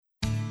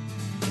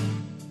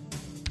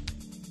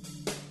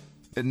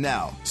And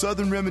now,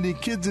 Southern Remedy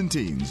Kids and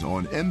Teens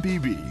on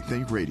MPB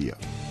Think Radio.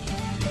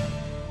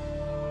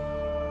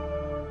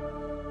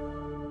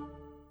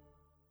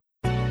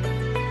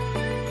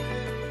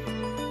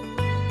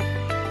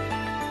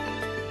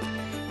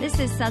 This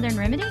is Southern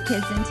Remedy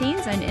Kids and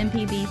Teens on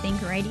MPB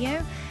Think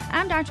Radio.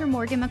 I'm Dr.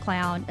 Morgan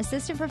McLeod,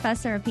 Assistant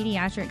Professor of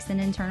Pediatrics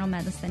and Internal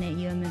Medicine at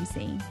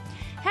UMMC.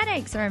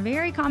 Headaches are a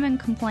very common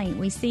complaint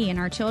we see in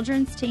our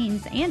children's,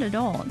 teens, and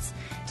adults.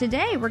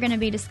 Today, we're going to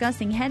be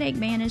discussing headache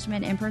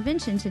management and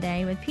prevention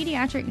today with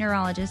pediatric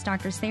neurologist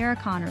Dr. Sarah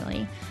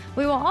Conerly.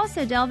 We will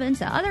also delve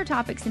into other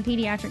topics in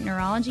pediatric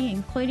neurology,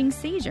 including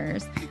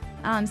seizures.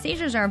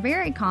 Seizures are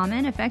very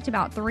common, affect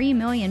about 3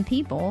 million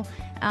people.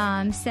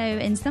 And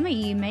some of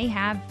you may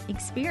have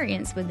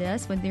experience with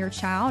this with your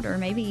child or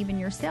maybe even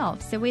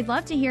yourself. So we'd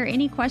love to hear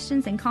any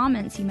questions and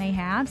comments you may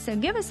have. So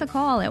give us a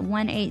call at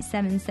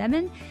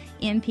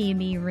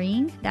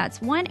 1-877-MPB-RING. That's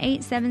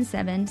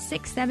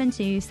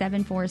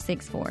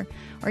 1-877-672-7464.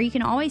 Or you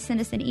can always send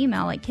us an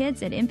email at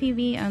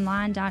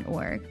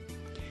kids@mpbonline.org.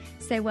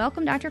 So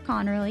welcome, Dr.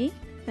 Conerly.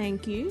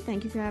 Thank you.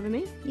 Thank you for having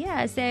me.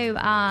 Yeah, so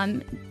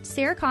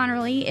Sarah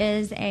Conerly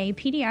is a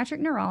pediatric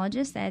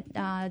neurologist at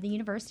the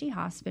University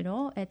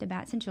Hospital, at the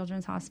Batson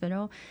Children's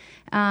Hospital.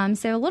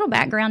 So a little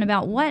background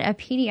about what a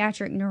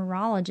pediatric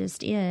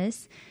neurologist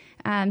is.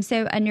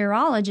 So a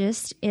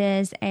neurologist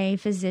is a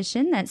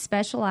physician that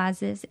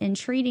specializes in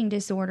treating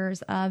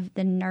disorders of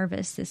the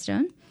nervous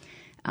system,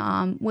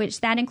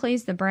 which that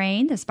includes the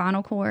brain, the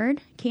spinal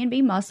cord, can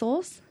be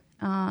muscles,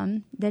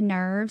 the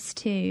nerves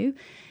too.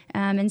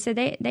 And so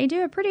they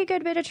do a pretty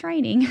good bit of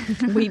training.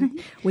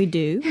 We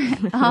do.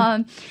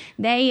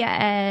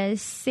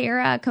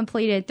 Sarah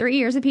completed 3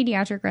 years of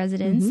pediatric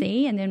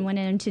residency and then went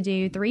in to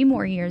do 3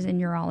 more years in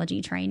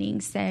neurology training.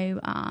 So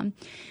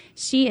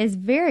she is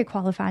very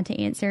qualified to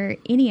answer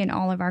any and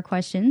all of our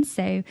questions.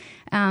 So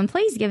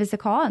please give us a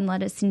call and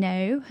let us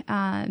know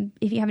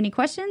if you have any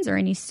questions or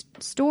any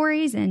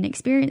stories and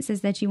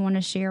experiences that you want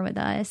to share with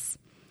us.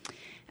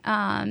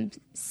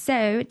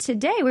 So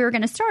today we were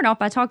going to start off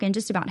by talking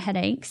just about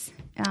headaches,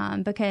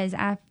 because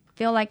I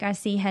feel like I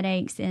see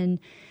headaches in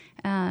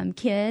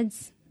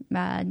kids,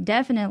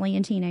 definitely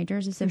in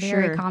teenagers. It's a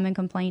very common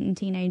complaint in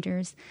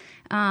teenagers,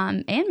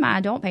 and my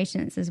adult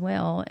patients as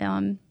well.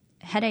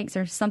 Headaches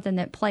are something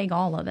that plague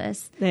all of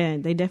us. Yeah,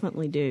 they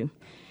definitely do.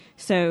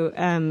 So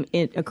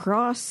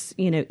across,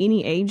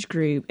 any age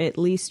group, at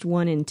least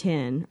 1 in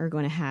 10 are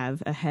going to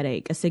have a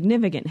headache, a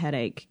significant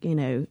headache,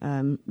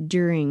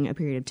 during a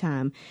period of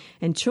time.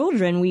 And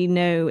children, we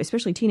know,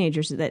 especially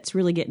teenagers, that's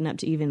really getting up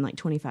to even like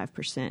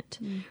 25%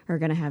 are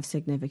going to have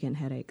significant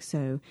headaches.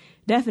 So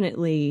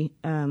definitely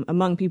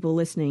among people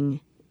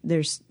listening,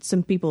 there's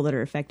some people that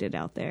are affected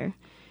out there.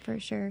 For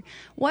sure.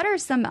 What are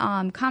some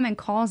common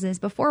causes,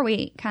 before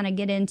we kind of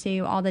get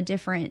into all the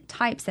different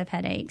types of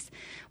headaches,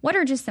 what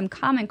are just some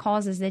common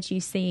causes that you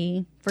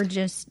see for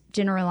just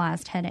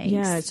generalized headaches?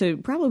 Yeah, so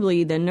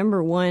probably the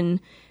number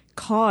one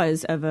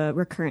cause of a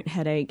recurrent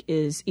headache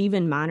is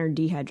even minor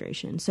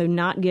dehydration. So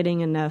not getting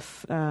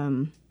enough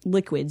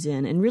liquids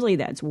in, and really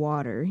that's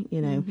water.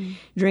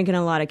 Drinking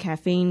a lot of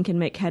caffeine can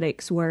make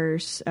headaches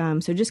worse.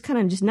 So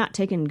just not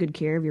taking good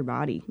care of your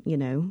body,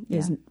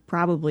 is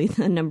probably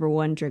the number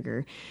one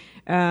trigger.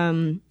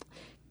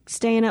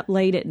 Staying up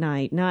late at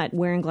night, not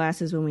wearing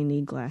glasses when we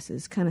need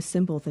glasses, kind of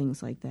simple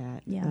things like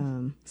that.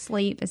 Yeah.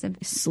 Sleep is a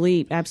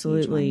sleep,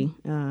 absolutely.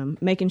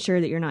 Making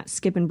sure that you're not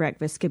skipping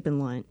breakfast,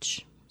 skipping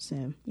lunch.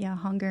 So yeah,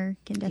 hunger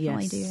can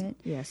definitely do it.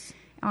 Yes.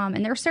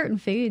 And there are certain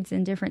foods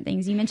and different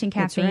things. You mentioned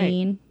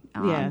caffeine.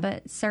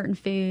 But certain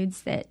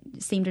foods that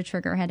seem to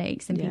trigger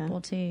headaches in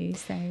people too.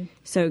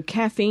 So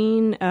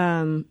caffeine,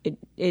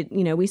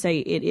 we say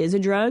it is a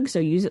drug, so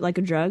use it like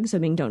a drug. So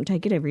don't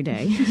take it every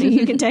day.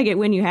 You can take it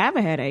when you have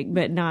a headache,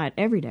 but not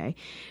every day.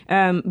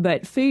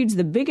 But foods,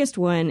 the biggest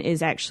one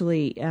is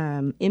actually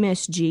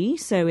MSG.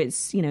 So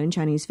it's in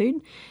Chinese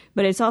food,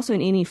 but it's also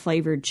in any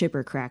flavored chip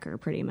or cracker,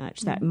 pretty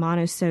much. That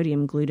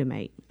monosodium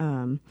glutamate,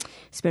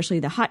 especially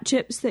the hot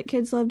chips that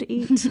kids love to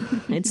eat.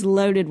 It's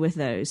loaded with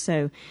those.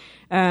 So.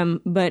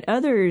 But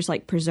others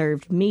like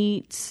preserved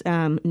meats,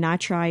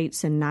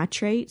 nitrites and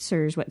nitrates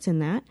is what's in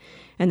that.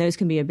 And those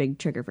can be a big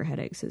trigger for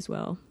headaches as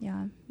well.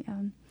 Yeah.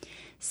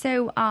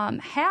 So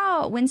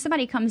when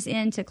somebody comes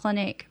into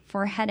clinic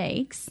for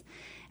headaches,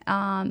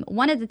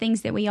 one of the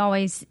things that we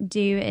always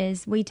do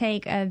is we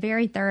take a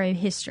very thorough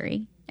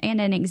history and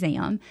an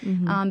exam.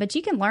 But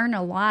you can learn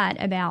a lot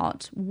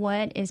about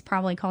what is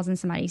probably causing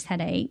somebody's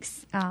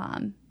headaches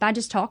by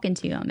just talking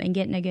to them and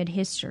getting a good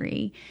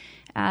history.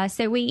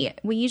 So we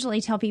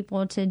usually tell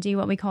people to do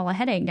what we call a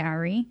headache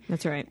diary.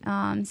 That's right.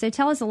 So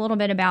tell us a little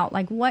bit about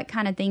what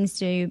kind of things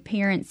do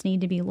parents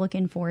need to be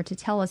looking for to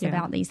tell us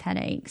about these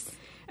headaches?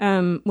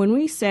 When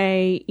we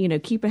say,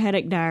 keep a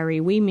headache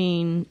diary, we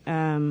mean,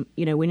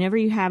 whenever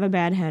you have a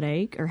bad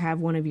headache or have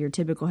one of your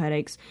typical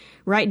headaches,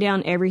 write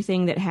down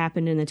everything that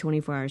happened in the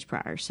 24 hours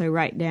prior. So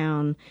write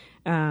down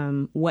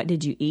what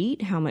did you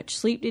eat? How much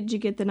sleep did you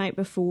get the night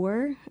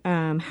before?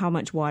 How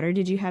much water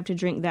did you have to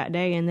drink that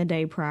day and the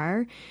day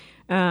prior?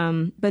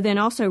 But then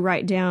also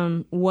write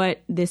down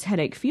what this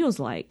headache feels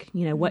like.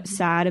 What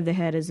side of the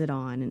head is it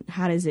on, and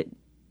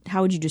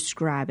how would you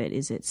describe it?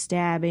 Is it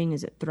stabbing?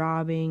 Is it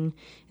throbbing?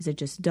 Is it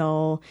just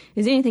dull?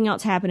 Is anything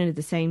else happening at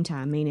the same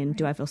time? Meaning,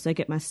 do I feel sick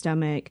at my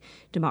stomach?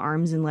 Do my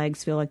arms and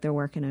legs feel like they're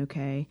working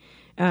okay?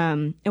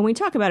 And we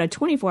talk about a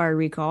 24-hour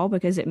recall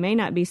because it may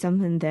not be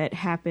something that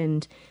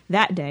happened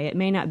that day. It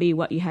may not be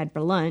what you had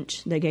for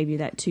lunch that gave you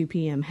that 2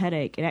 p.m.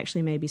 headache. It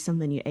actually may be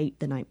something you ate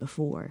the night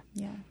before.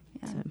 Yeah.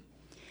 So.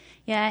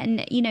 Yeah,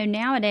 and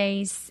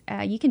nowadays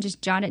you can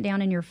just jot it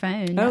down in your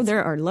phone.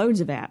 There are loads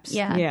of apps.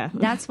 Yeah.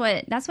 That's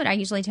what I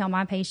usually tell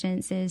my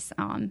patients is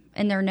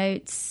in their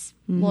notes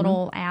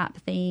little app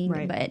thing.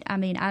 Right. But I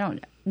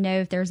don't know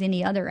if there's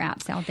any other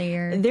apps out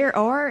there. There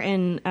are,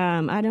 and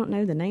I don't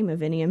know the name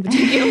of any in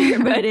particular.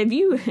 But if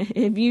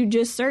you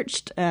just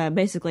searched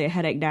basically a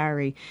headache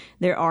diary,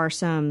 there are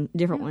some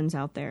different ones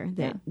out there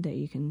that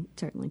you can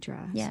certainly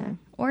try. Yeah, so.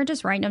 Or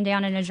just writing them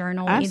down in a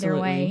journal. Absolutely. Either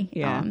way.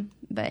 Yeah.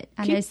 But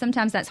I know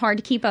sometimes that's hard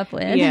to keep up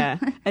with. Yeah.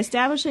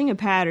 Establishing a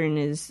pattern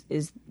is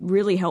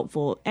really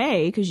helpful,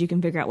 A, because you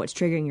can figure out what's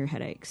triggering your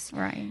headaches.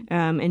 Right.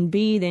 And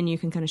B, then you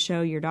can kind of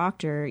show your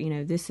doctor,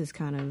 this is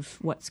kind of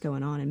what's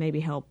going on and maybe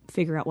help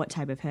figure out what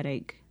type of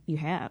headache you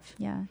have.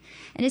 Yeah.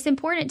 And it's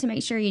important to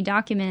make sure you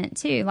document,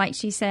 too, like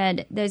she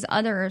said, those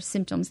other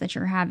symptoms that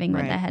you're having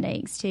with the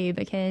headaches, too,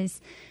 because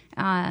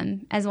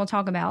as we'll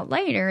talk about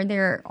later,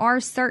 there are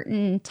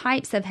certain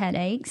types of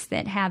headaches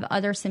that have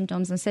other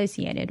symptoms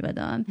associated with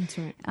them. That's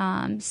right.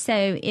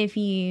 So if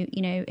you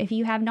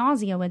have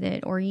nausea with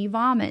it, or you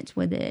vomit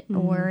with it,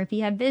 or if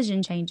you have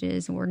vision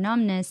changes or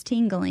numbness,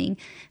 tingling,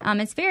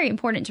 it's very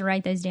important to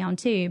write those down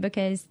too,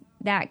 because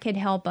that could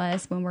help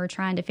us when we're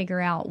trying to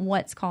figure out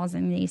what's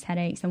causing these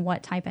headaches and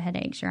what type of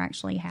headaches you're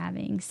actually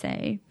having.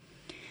 So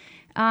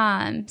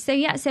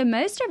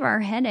most of our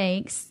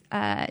headaches,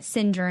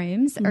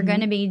 syndromes are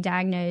going to be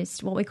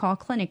diagnosed what we call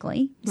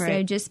clinically. Right.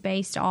 So just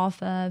based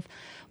off of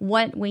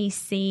what we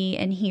see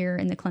and hear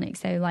in the clinic.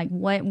 So like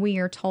what we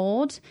are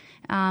told,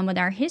 with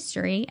our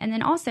history, and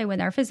then also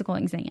with our physical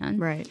exam.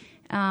 Right.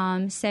 We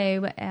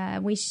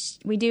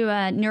do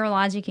a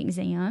neurologic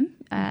exam,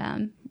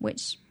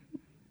 which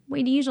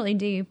we usually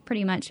do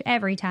pretty much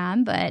every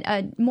time, but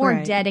a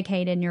more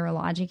dedicated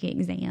neurologic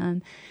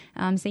exam.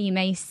 So you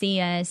may see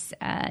us,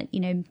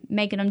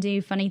 making them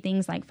do funny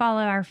things like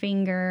follow our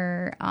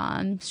finger,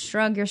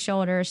 shrug your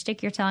shoulders,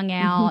 stick your tongue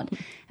out.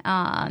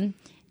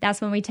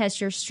 That's when we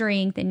test your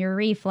strength and your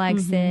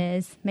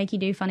reflexes, make you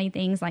do funny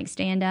things like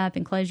stand up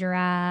and close your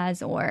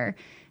eyes, or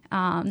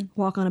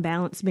walk on a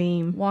balance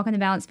beam. Walk on the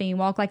balance beam,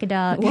 walk like a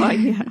duck. Well,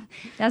 yeah.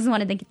 That's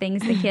one of the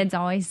things the kids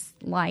always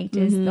liked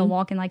is the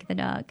walking like the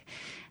duck.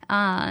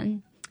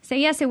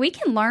 So we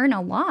can learn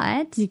a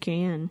lot. You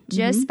can.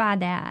 Just by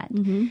that.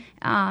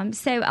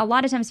 So a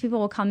lot of times people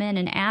will come in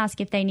and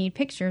ask if they need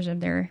pictures of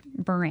their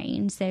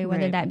brain. So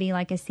whether that be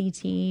like a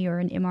CT or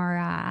an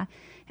MRI.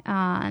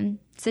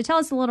 So tell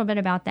us a little bit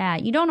about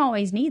that. You don't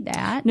always need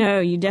that. No,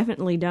 you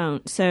definitely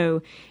don't.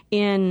 So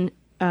in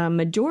a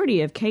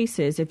majority of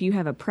cases, if you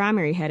have a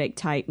primary headache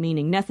type,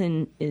 meaning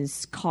nothing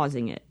is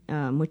causing it,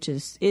 which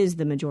is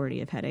the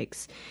majority of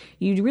headaches,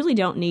 you really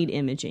don't need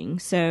imaging.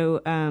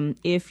 So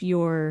if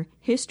your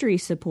history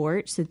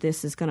supports that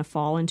this is going to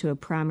fall into a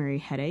primary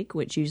headache,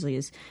 which usually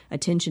is a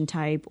tension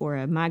type or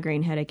a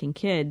migraine headache in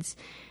kids,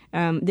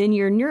 then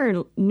your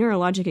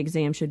neurologic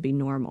exam should be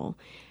normal.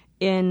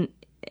 And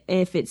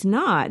if it's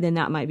not, then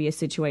that might be a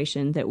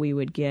situation that we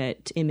would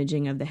get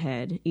imaging of the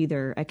head,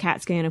 either a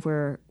CAT scan if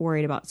we're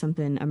worried about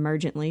something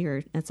emergently,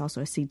 or that's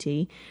also a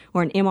CT,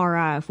 or an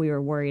MRI if we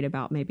were worried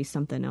about maybe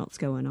something else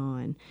going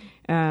on.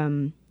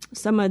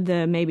 Some of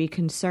the maybe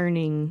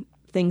concerning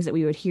things that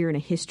we would hear in a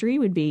history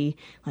would be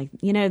like,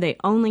 they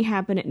only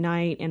happen at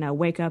night and I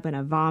wake up and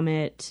I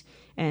vomit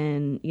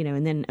and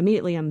then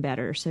immediately I'm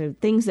better. So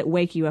things that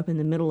wake you up in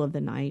the middle of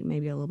the night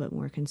may be a little bit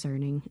more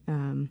concerning.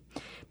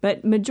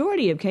 But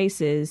majority of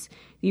cases,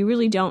 you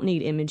really don't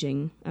need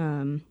imaging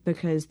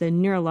because the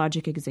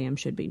neurologic exam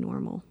should be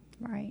normal.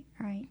 Right.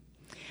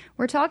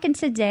 We're talking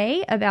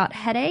today about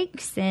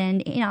headaches,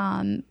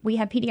 and we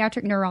have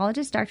pediatric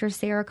neurologist Dr.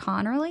 Sarah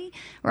Conerly.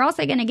 We're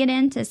also going to get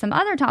into some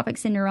other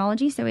topics in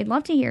neurology, so we'd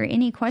love to hear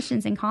any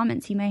questions and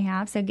comments you may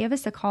have. So give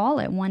us a call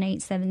at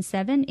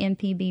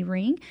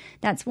 1-877-MPB-RING.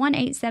 That's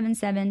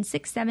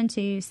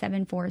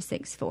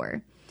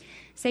 1-877-672-7464.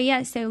 So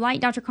like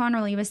Dr.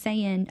 Conerly was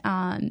saying,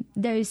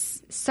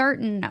 those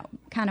certain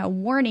kind of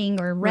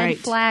warning or red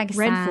flag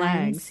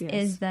signs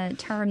is the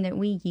term that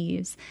we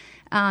use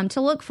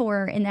to look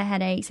for in the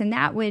headaches. And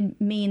that would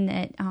mean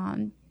that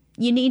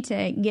you need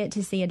to get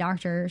to see a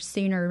doctor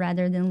sooner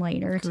rather than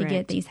later to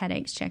get these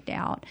headaches checked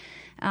out.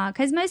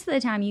 Because most of the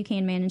time you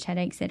can manage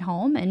headaches at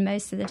home, and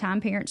most of the time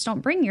parents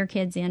don't bring your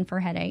kids in for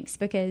headaches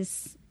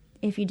because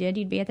if you did,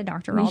 you'd be at the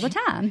doctor all the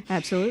time.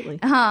 Absolutely.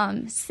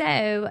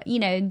 So,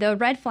 the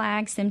red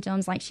flag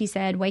symptoms, like she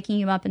said, waking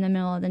you up in the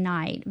middle of the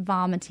night,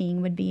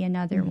 vomiting would be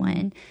another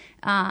one.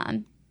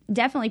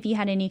 definitely if you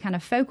had any kind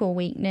of focal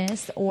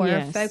weakness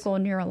or focal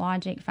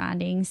neurologic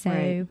findings.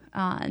 So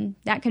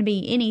that could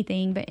be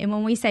anything. But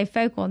when we say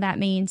focal, that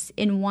means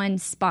in one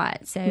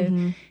spot.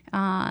 So,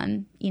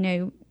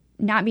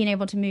 not being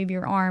able to move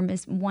your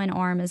one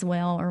arm as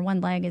well, or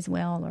one leg as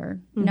well, or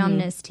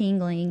numbness,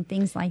 tingling,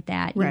 things like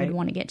that, you would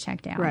want to get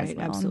checked out as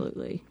well.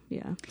 Absolutely,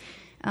 yeah.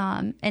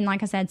 And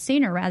like I said,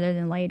 sooner rather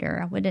than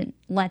later. I wouldn't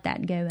let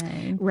that go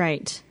on.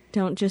 Right.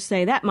 Don't just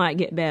say that might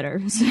get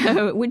better.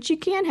 So, which you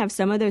can have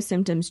some of those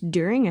symptoms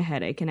during a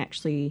headache, and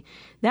actually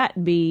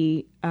that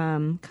be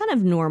kind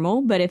of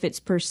normal. But if it's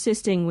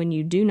persisting when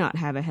you do not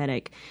have a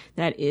headache,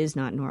 that is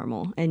not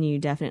normal, and you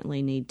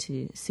definitely need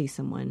to see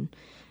someone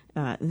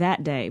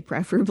that day,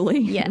 preferably.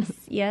 Yes.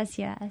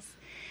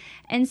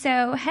 And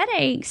so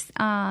headaches,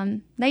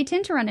 they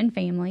tend to run in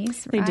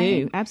families, right?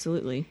 They do,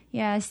 absolutely.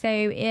 Yeah, so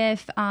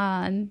if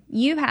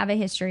you have a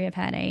history of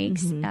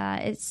headaches,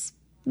 it's,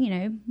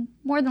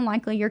 more than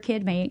likely your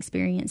kid may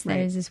experience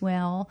those as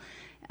well.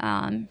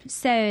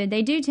 So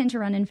they do tend to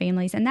run in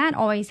families, and that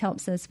always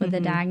helps us with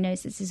the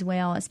diagnosis as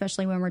well,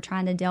 especially when we're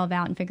trying to delve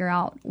out and figure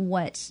out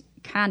what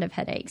kind of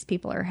headaches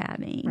people are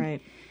having.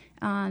 Right.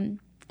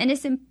 And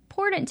it's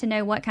important to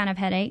know what kind of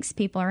headaches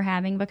people are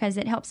having because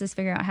it helps us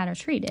figure out how to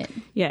treat it.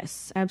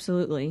 Yes,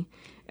 absolutely.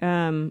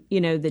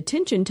 The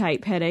tension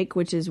type headache,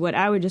 which is what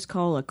I would just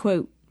call a,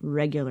 quote,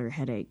 regular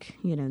headache.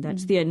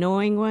 That's the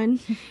annoying one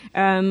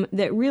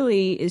that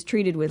really is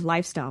treated with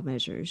lifestyle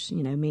measures,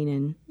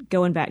 meaning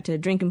going back to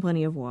drinking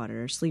plenty of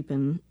water,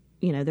 sleeping,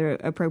 the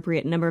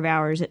appropriate number of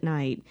hours at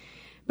night.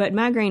 But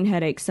migraine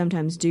headaches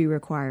sometimes do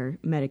require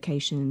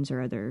medications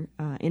or other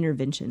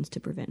interventions to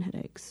prevent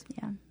headaches.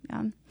 Yeah.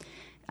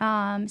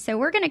 So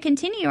we're going to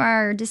continue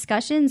our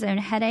discussions on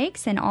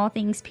headaches and all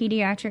things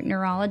pediatric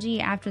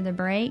neurology after the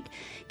break.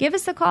 Give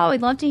us a call.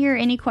 We'd love to hear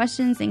any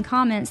questions and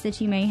comments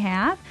that you may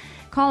have.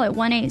 Call at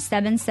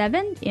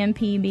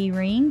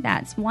 1-877-MPB-RING.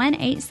 That's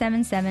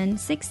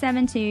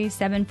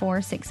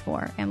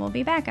 1-877-672-7464. And we'll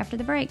be back after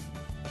the break.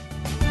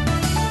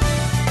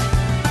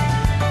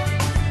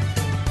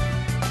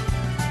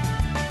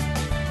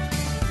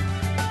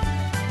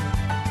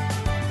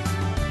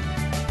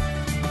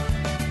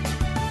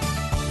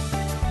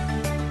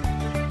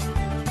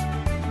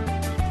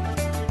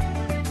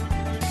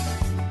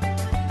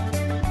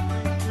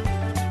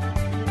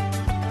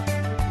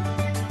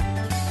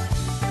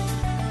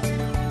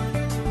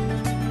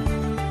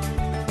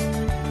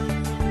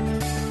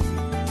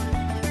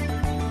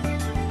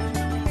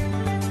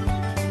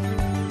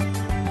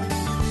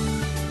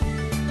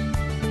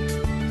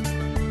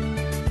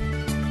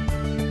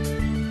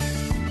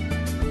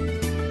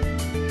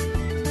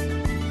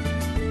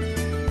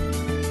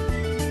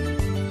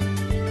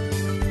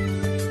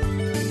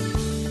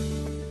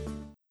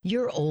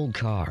 Your old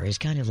car is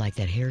kind of like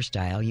that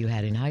hairstyle you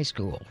had in high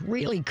school.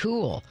 Really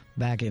cool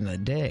back in the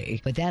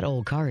day. But that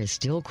old car is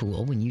still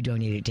cool when you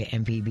donate it to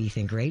MPB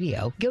Think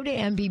Radio. Go to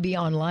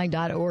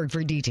mpbonline.org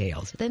for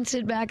details. Then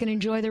sit back and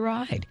enjoy the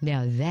ride.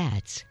 Now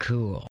that's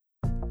cool.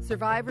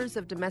 Survivors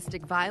of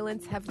domestic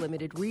violence have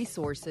limited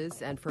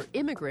resources, and for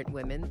immigrant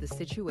women, the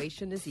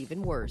situation is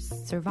even worse.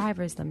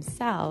 Survivors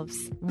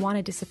themselves want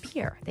to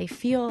disappear. They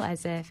feel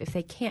as if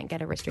they can't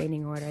get a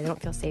restraining order, they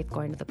don't feel safe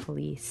going to the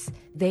police.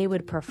 They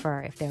would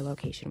prefer if their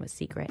location was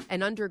secret.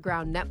 An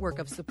underground network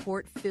of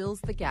support fills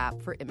the gap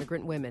for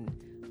immigrant women.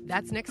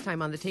 That's next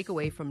time on The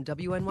Takeaway from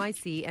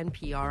WNYC and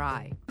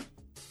PRI.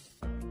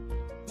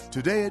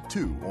 Today at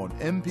 2 on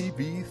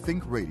MPB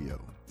Think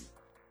Radio.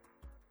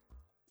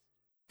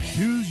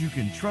 News you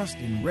can trust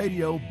in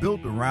radio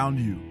built around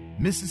you.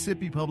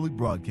 Mississippi Public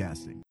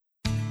Broadcasting.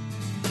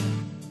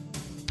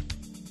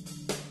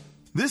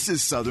 This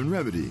is Southern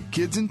Remedy,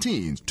 Kids and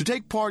Teens. To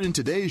take part in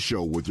today's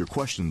show with your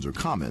questions or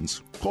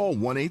comments, call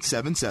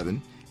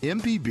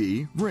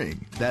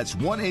 1-877-MPB-RING. That's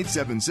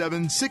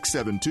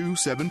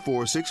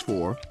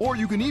 1-877-672-7464. Or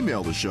you can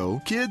email the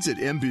show,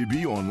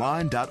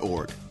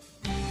 kids@mpbonline.org.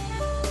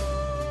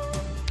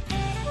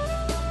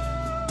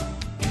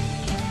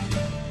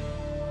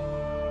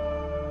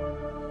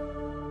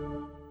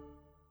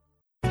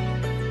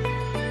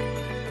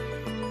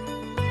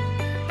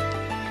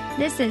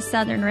 This is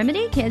Southern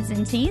Remedy, Kids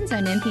and Teens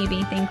on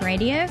MPB Think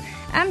Radio.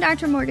 I'm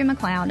Dr. Morgan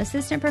McLeod,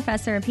 Assistant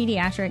Professor of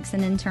Pediatrics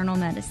and Internal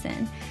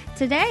Medicine.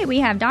 Today we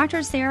have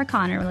Dr. Sarah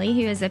Conerly,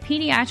 who is a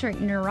pediatric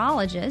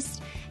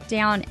neurologist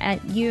down at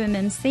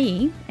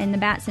UMMC in the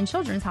Batson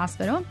Children's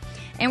Hospital.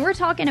 And we're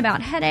talking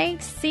about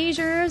headaches,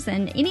 seizures,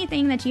 and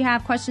anything that you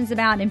have questions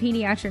about in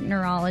pediatric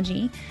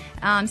neurology.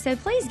 So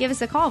please give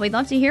us a call. We'd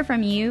love to hear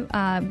from you.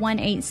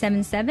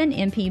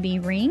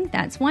 1-877-MPB-RING.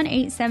 That's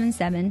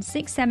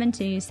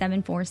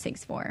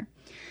 1-877-672-7464.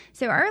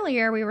 So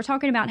earlier we were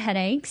talking about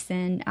headaches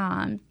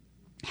and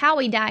how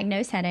we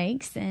diagnose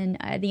headaches and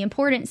the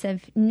importance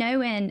of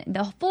knowing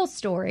the full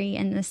story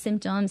and the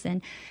symptoms and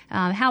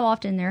how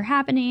often they're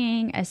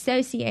happening,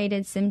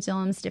 associated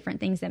symptoms, different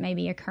things that may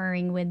be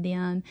occurring with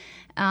them,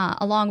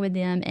 along with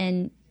them,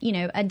 and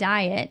a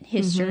diet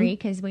history,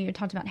 because we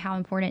talked about how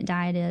important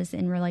diet is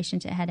in relation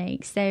to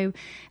headaches. So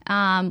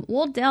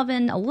we'll delve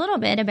in a little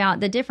bit about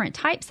the different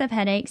types of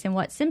headaches and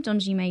what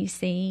symptoms you may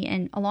see,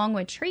 and along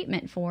with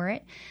treatment for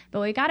it.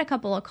 But we've got a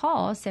couple of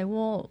calls,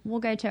 so we'll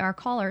go to our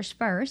callers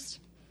first.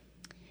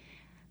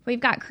 We've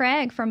got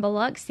Craig from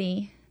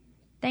Biloxi.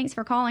 Thanks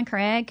for calling,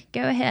 Craig.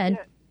 Go ahead.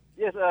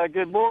 Yes,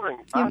 good morning.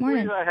 Good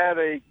morning. I had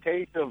a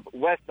case of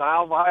West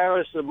Nile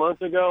virus a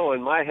month ago,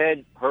 and my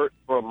head hurt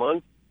for a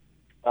month.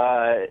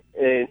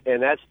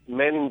 And that's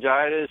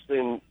meningitis,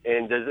 and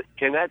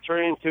can that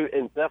turn into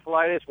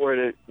encephalitis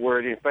where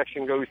the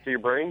infection goes to your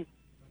brain?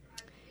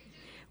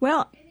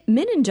 Well,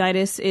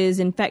 meningitis is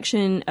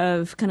infection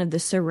of kind of the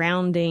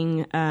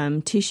surrounding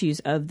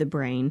tissues of the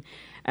brain.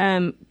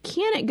 Can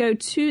it go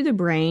to the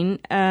brain?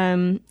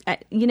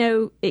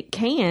 It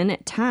can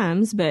at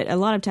times, but a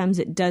lot of times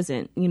it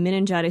doesn't.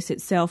 Meningitis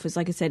itself is,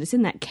 like I said, it's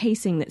in that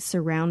casing that's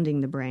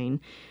surrounding the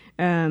brain.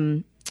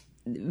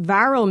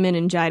 Viral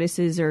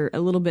meningitis are a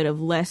little bit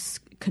of less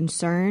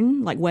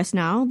concern, like West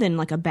Nile, than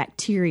like a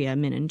bacteria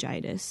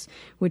meningitis,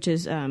 which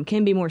is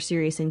can be more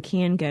serious and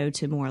can go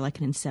to more like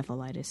an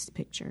encephalitis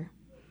picture.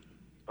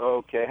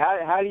 Okay.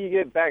 How do you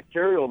get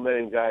bacterial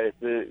meningitis?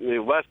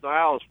 The West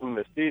Nile is from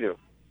mosquito.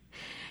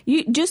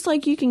 You just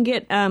like you can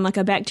get like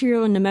a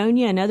bacterial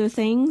pneumonia and other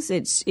things.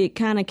 It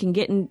kind of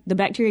can the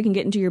bacteria can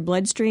get into your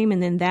bloodstream,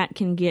 and then that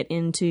can get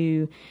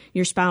into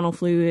your spinal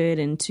fluid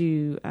and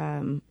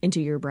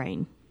into your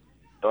brain.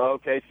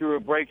 Okay, through a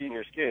break in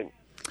your skin.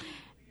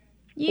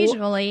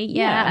 Usually,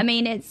 yeah. I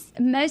mean, it's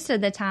most of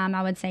the time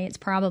I would say it's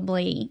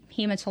probably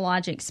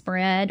hematologic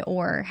spread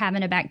or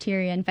having a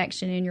bacteria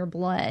infection in your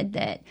blood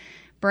that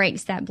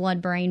breaks that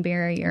blood-brain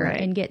barrier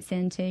and gets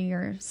into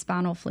your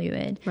spinal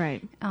fluid.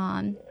 Right.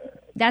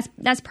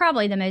 That's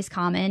probably the most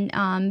common.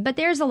 But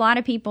there's a lot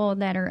of people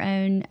that are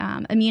on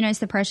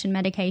immunosuppression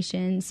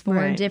medications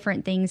for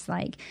different things,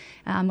 like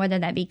whether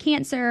that be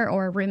cancer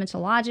or a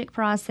rheumatologic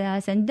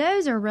process. And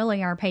those are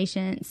really our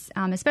patients,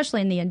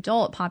 especially in the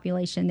adult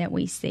population that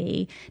we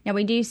see. Now,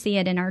 we do see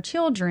it in our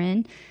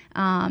children,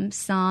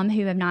 some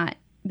who have not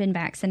been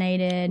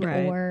vaccinated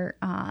or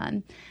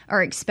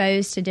are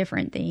exposed to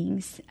different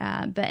things.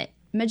 But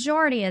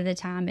majority of the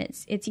time,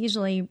 it's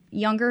usually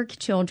younger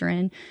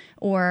children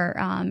or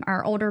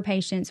our older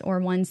patients or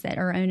ones that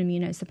are on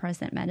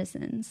immunosuppressant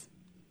medicines.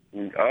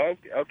 Okay,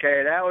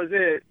 that was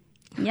it.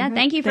 Yeah,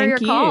 thank you for your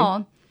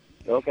call.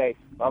 Okay,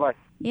 bye-bye.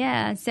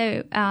 Yeah,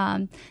 so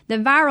the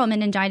viral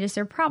meningitis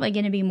are probably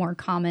going to be more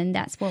common.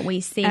 That's what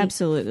we see.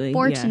 Absolutely.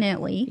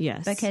 Fortunately.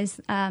 Yes. Because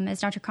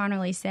as Dr.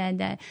 Conerly said,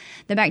 that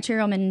the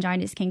bacterial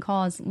meningitis can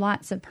cause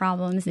lots of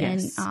problems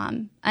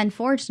and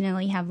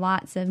unfortunately have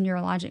lots of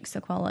neurologic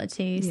sequelae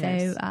too,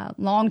 so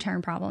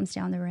long-term problems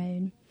down the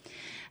road.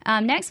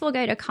 Next, we'll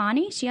go to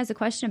Connie. She has a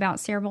question about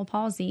cerebral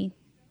palsy.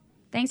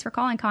 Thanks for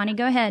calling, Connie.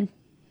 Go ahead.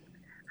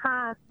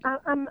 Hi,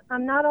 I'm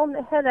not on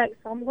the headache,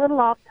 so I'm a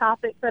little off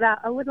topic, but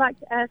I would like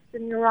to ask the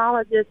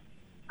neurologist.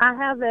 I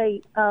have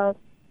a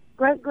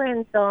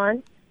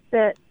great-grandson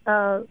that he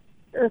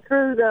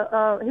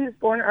was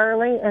born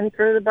early, and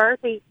through the birth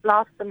he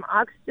lost some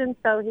oxygen,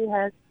 so he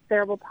has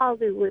cerebral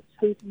palsy, which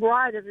he's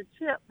bright as a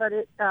chip, but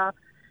it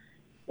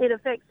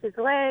affects his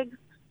legs.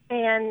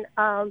 And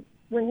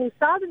when he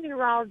saw the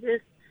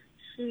neurologist,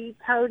 she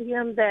told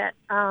him that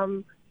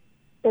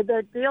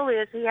the deal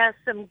is he has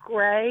some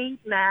gray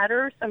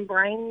matter, some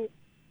brain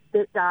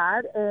that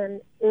died, and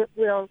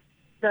the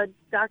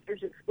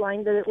doctors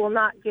explained that it will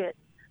not get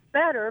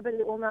better, but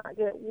it will not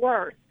get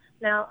worse.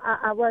 Now,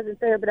 I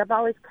wasn't there, but I've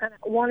always kind of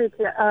wanted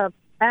to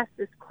ask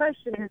this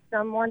question to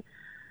someone.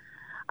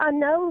 I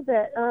know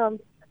that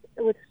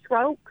with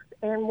strokes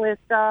and with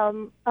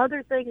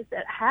other things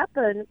that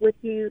happen with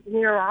you,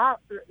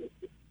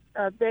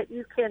 that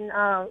you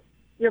can,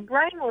 your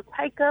brain will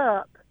take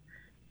up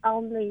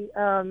on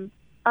the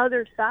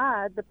other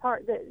side, the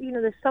part that,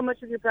 there's so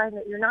much of your brain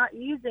that you're not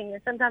using, and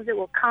sometimes it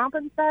will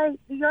compensate.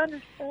 Do you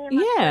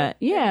understand?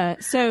 Yeah.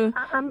 So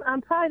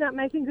I'm probably not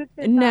making good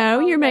sense. No,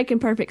 you're making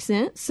perfect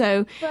sense.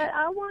 So, but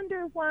I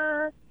wonder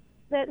why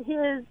that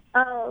his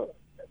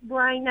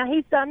brain. Now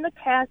he's done the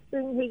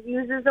casting. He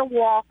uses a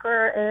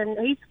walker, and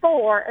he's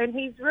 4, and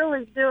he's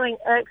really doing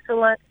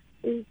excellent.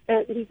 He's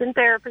in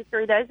therapy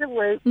 3 days a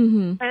week,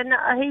 and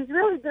he's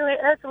really doing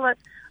excellent.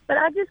 But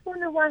I just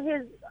wonder why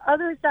his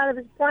other side of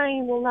his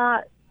brain will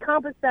not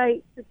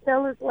compensate to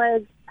tell his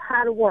legs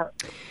how to work.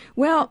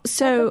 Well,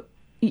 so,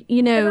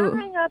 Can I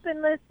hang up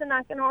and listen?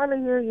 I can hardly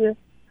hear you.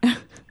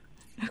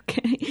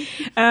 Okay.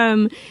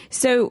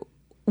 So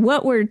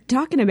what we're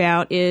talking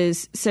about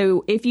is,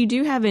 so if you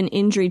do have an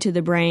injury to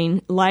the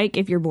brain, like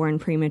if you're born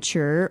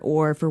premature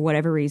or for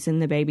whatever reason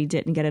the baby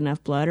didn't get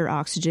enough blood or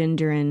oxygen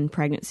during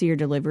pregnancy or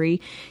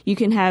delivery, you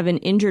can have an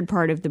injured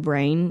part of the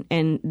brain,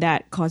 and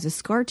that causes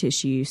scar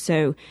tissue.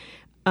 So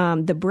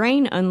the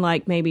brain,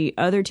 unlike maybe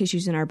other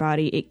tissues in our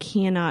body, it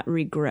cannot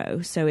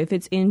regrow. So if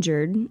it's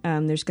injured,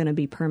 there's going to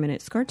be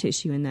permanent scar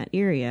tissue in that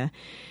area.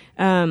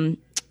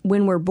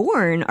 when we're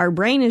born, our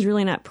brain is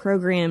really not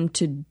programmed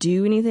to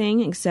do anything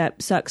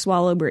except suck,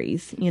 swallow,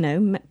 breathe,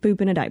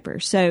 poop in a diaper.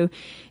 So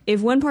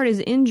if one part is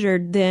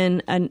injured,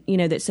 then,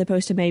 that's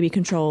supposed to maybe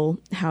control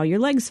how your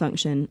legs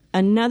function.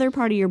 Another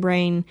part of your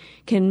brain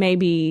can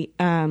maybe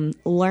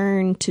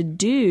learn to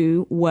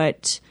do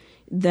what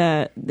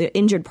the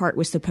injured part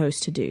was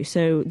supposed to do.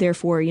 So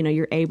therefore,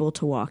 you're able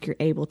to walk, you're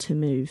able to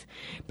move.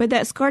 But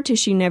that scar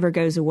tissue never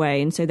goes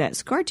away. And so that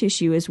scar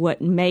tissue is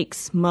what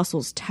makes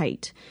muscles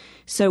tight.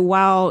 So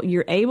while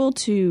you're able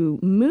to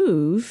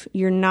move,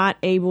 you're not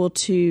able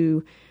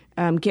to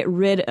get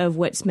rid of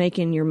what's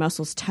making your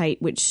muscles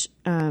tight, which,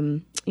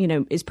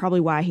 is probably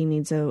why he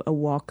needs a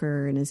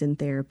walker and is in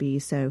therapy.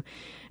 So,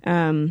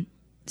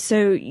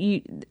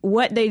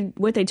 what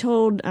they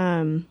told,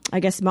 I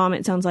guess, Mom,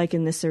 it sounds like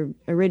in this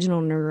original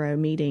neuro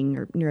meeting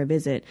or neuro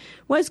visit,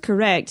 was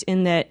correct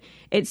in that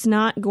it's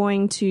not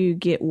going to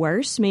get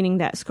worse, meaning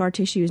that scar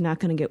tissue is not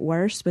going to get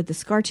worse, but the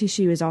scar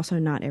tissue is also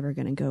not ever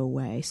going to go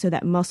away. So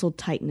that muscle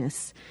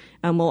tightness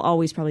will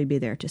always probably be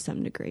there to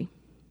some degree.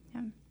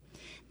 Yeah.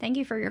 Thank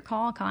you for your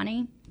call,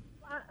 Connie.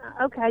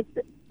 Okay,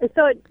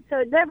 so it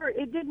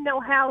didn't know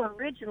how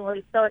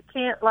originally, so it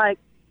can't go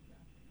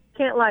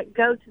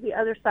to the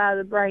other side of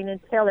the brain and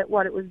tell it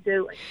what it was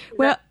doing.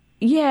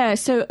 Yeah,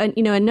 so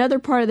another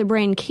part of the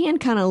brain can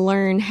kind of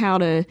learn how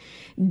to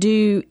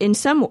do,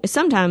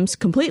 sometimes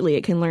completely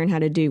it can learn how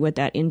to do what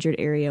that injured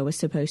area was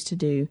supposed to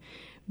do,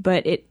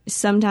 but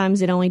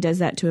sometimes it only does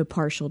that to a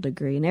partial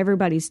degree, and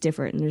everybody's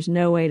different, and there's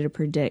no way to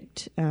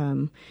predict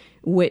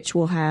which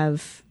will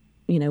have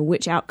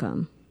which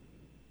outcome.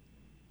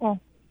 Well,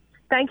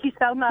 thank you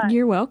so much.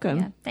 You're welcome.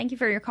 Yeah, thank you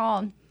for your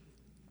call.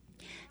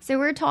 So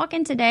we're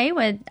talking today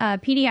with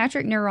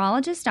pediatric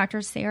neurologist,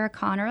 Dr. Sarah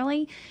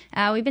Conerly.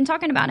 We've been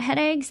talking about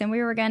headaches, and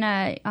we were going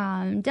to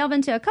delve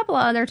into a couple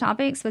of other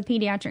topics with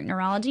pediatric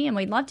neurology, and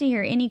we'd love to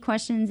hear any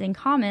questions and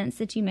comments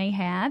that you may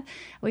have.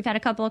 We've had a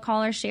couple of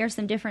callers share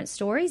some different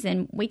stories,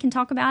 and we can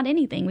talk about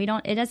anything.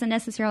 It doesn't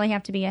necessarily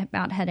have to be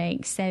about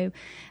headaches. So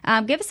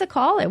give us a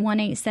call at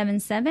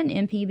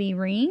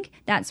 1-877-MPB-RING.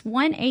 That's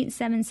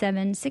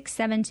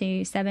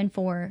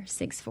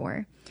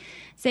 1-877-672-7464.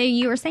 So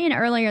you were saying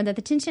earlier that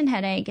the tension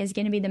headache is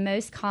going to be the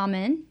most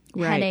common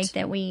headache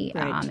that we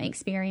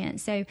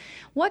experience. So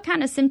what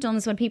kind of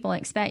symptoms would people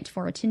expect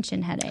for a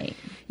tension headache?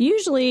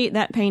 Usually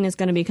that pain is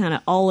going to be kind of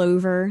all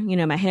over.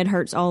 My head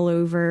hurts all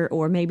over,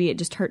 or maybe it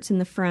just hurts in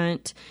the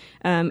front.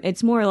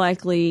 It's more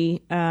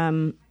likely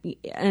an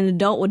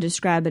adult would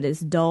describe it as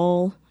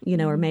dull,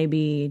 or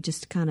maybe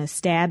just kind of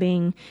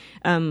stabbing.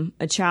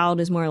 A child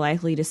is more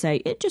likely to say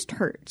it just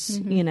hurts,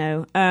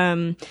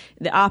 The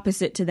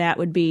opposite to that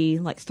would be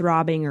like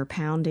throbbing or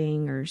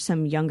pounding, or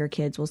some younger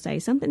kids will say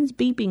something's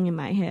beeping in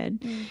my head.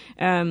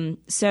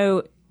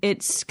 So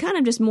it's kind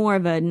of just more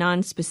of a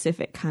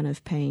non-specific kind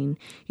of pain.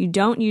 You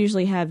don't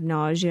usually have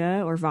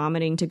nausea or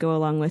vomiting to go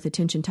along with a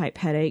tension-type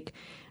headache.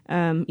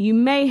 You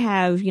may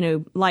have,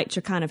 lights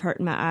are kind of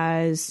hurting my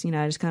eyes.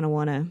 I just kind of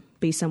want to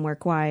be somewhere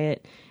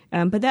quiet.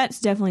 But that's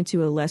definitely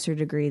to a lesser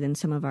degree than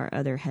some of our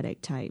other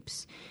headache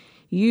types.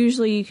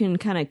 Usually you can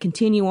kind of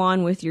continue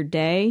on with your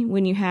day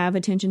when you have a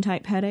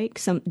tension-type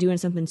headache. Doing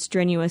something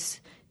strenuous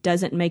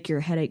doesn't make your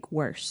headache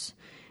worse.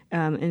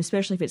 And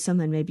especially if it's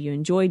something maybe you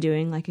enjoy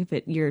doing, like if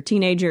your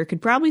teenager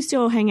could probably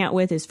still hang out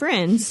with his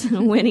friends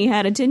when he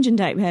had a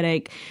tension-type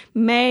headache,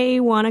 may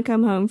want to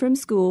come home from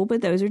school,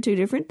 but those are two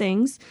different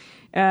things.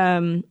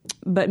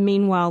 But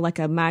meanwhile, like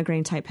a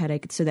migraine-type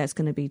headache, so that's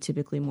going to be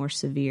typically more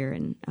severe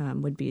and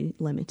would be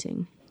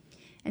limiting.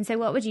 And so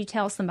what would you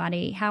tell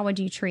somebody? How would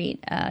you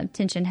treat a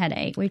tension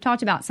headache? We've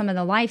talked about some of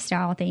the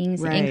lifestyle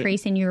things,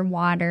 increasing your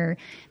water,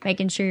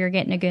 making sure you're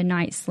getting a good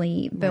night's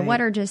sleep. But what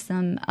are just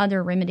some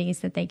other remedies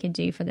that they could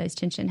do for those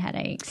tension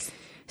headaches?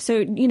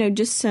 So,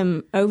 just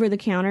some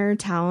over-the-counter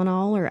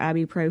Tylenol or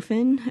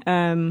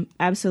ibuprofen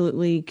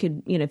absolutely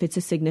could, if it's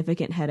a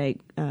significant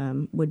headache,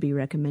 would be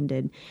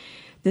recommended.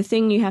 The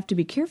thing you have to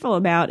be careful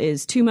about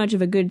is too much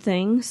of a good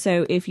thing.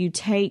 So if you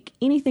take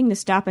anything to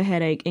stop a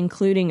headache,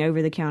 including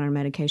over-the-counter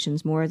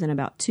medications, more than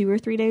about 2 or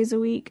 3 days a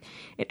week,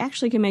 it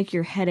actually can make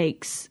your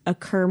headaches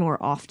occur more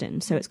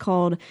often. So it's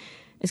got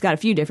a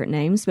few different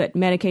names, but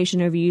medication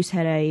overuse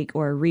headache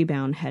or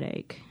rebound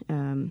headache.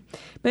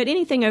 But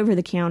anything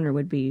over-the-counter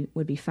would be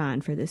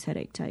fine for this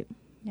headache type.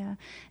 Yeah,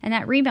 and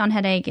that rebound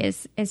headache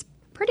is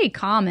pretty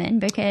common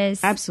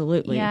because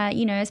absolutely, yeah,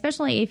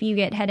 especially if you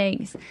get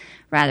headaches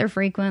rather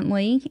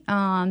frequently,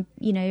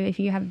 if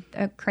you have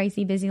a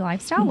crazy busy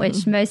lifestyle,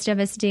 which most of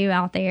us do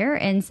out there,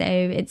 and so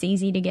it's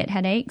easy to get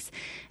headaches.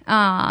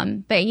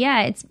 But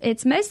yeah,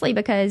 it's mostly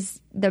because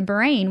the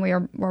brain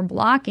we're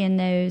blocking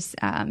those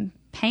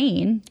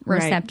pain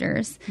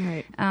receptors.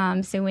 Right.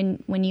 So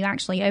when you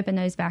actually open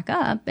those back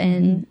up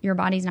and your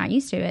body's not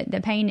used to it,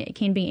 the pain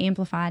can be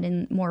amplified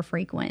and more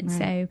frequent.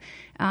 Right.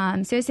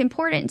 So it's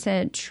important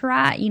to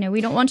try.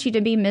 We don't want you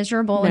to be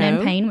miserable and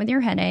in pain with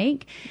your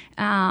headache.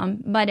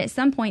 But at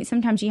some point,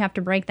 sometimes you have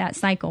to break that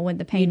cycle with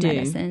the pain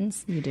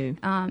medicines. You do.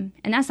 And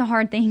that's a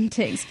hard thing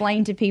to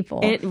explain to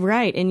people.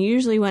 Right. And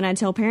usually when I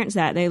tell parents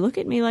that, they look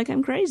at me like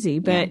I'm crazy.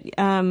 But,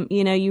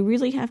 you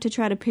really have to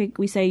try to pick,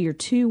 we say, your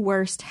 2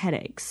 worst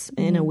headaches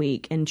in a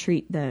week and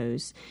treat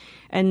those.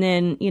 And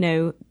then,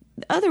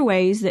 other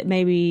ways that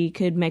maybe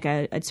could make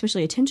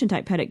especially a tension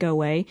type headache go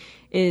away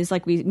is,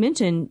 like we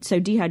mentioned, so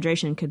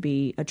dehydration could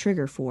be a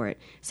trigger for it.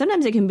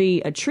 Sometimes it can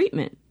be a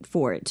treatment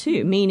for it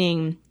too,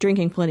 meaning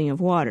drinking plenty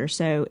of water.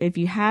 So if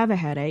you have a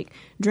headache,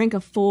 drink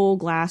a full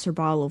glass or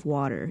bottle of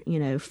water,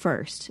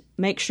 first.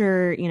 Make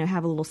sure,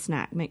 have a little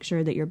snack. Make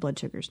sure that your blood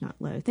sugar's not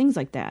low, things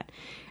like that.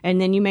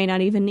 And then you may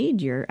not even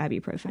need your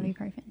ibuprofen.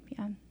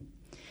 Yeah.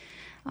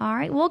 All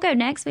right, we'll go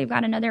next. We've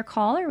got another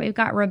caller. We've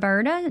got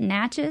Roberta,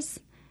 Natchez.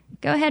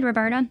 Go ahead,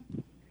 Roberta.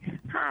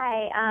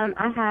 Hi,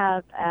 I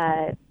have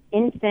an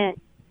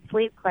infant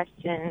sleep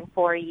question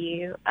for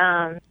you.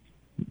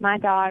 My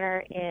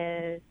daughter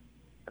is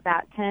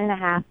about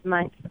 10.5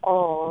 months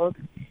old,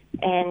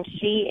 and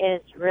she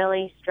is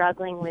really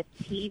struggling with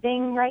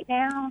teething right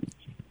now.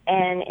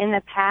 And in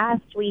the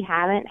past, we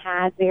haven't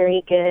had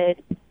very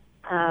good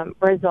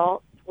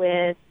results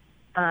with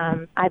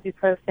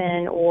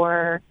ibuprofen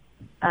or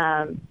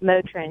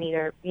Motrin,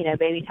 either,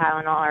 baby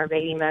Tylenol or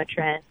baby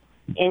Motrin,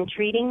 in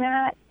treating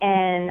that.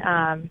 And,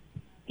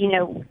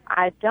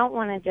 I don't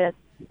want to just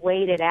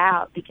wait it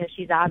out because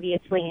she's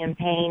obviously in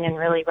pain and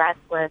really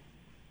restless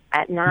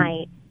at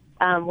night.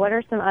 What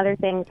are some other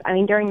things? I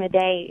mean, during the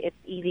day, it's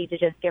easy to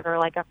just give her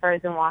like a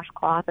frozen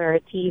washcloth or a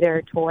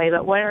teether toy,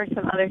 but what are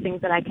some other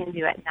things that I can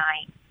do at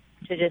night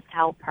to just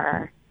help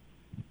her?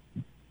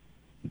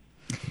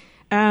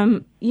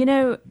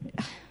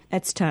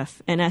 That's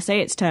tough. And I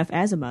say it's tough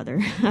as a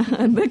mother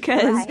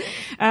because,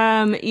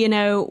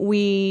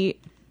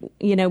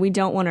 we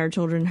don't want our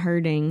children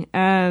hurting.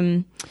 At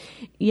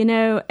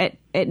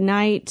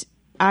night,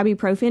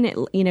 ibuprofen,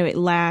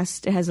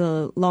 it has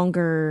a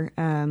longer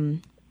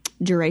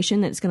duration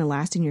that's going to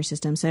last in your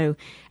system. So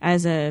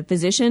as a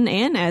physician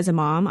and as a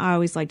mom, I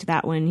always liked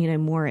that one,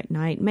 more at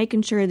night,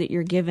 making sure that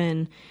you're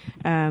given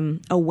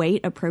a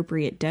weight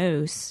appropriate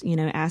dose,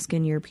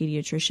 asking your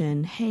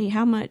pediatrician, hey,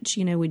 how much,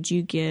 would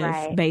you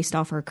give based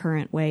off her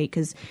current weight?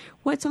 Because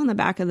what's on the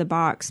back of the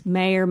box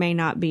may or may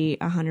not be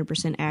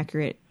 100%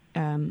 accurate.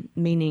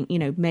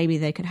 Meaning, maybe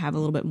they could have a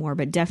little bit more,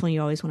 but definitely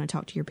you always want to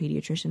talk to your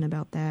pediatrician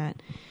about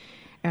that.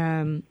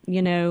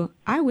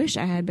 I wish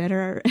I had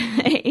better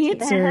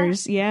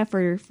answers.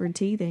 For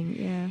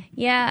teething.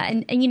 Yeah.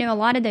 And a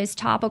lot of those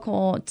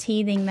topical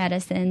teething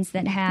medicines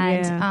that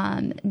had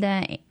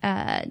the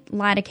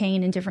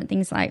lidocaine and different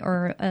things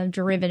or a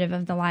derivative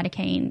of the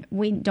lidocaine,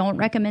 we don't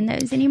recommend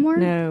those anymore.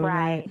 No.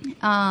 Right.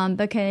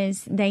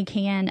 Because they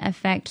can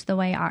affect the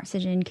way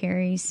oxygen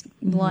carries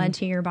blood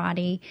to your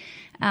body.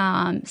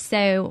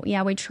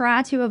 We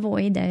try to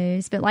avoid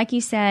those. But like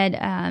you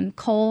said,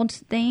 cold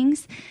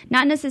things,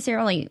 not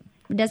necessarily,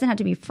 it doesn't have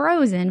to be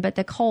frozen, but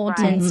the cold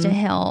tends to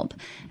help.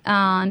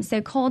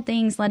 So cold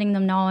things, letting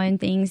them gnaw on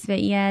things. But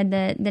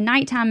the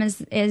nighttime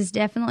is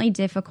definitely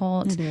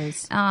difficult. It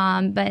is.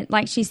 But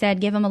like she said,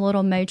 give them a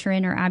little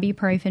Motrin or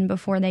ibuprofen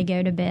before they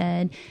go to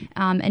bed.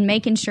 And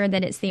making sure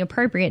that it's the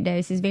appropriate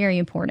dose is very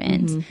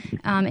important.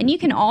 And you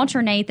can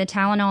alternate the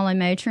Tylenol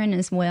and Motrin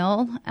as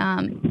well.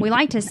 We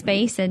like to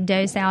space a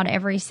dose out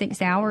every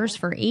 6 hours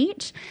for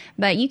each,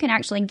 but you can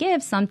actually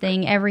give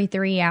something every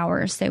 3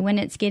 hours. So when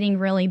it's getting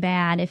really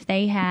bad, if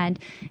they had,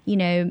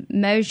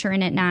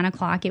 Motrin at 9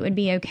 o'clock, it would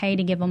be okay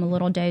to give them a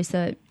little dose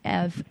of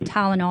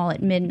Tylenol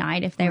at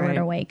midnight if they were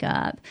to wake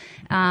up.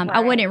 I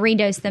wouldn't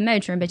redose the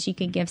Motrin, but you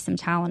could give some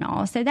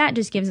Tylenol. So that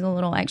just gives a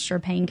little extra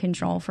pain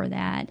control for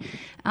that.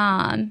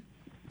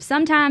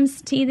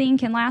 Sometimes teething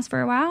can last for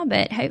a while,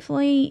 but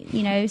hopefully,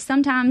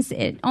 sometimes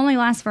it only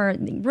lasts for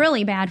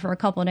really bad for a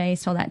couple of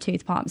days till that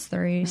tooth pops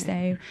through.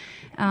 So,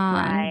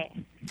 but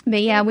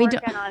we're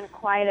working on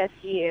quite a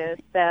few,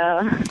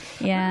 so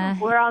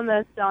we're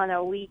almost on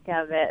a week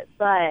of it.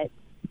 But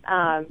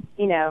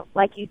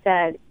like you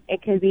said,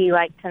 it could be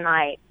like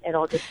tonight;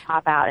 it'll just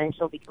pop out and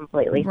she'll be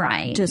completely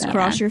fine. Just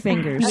cross your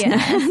fingers.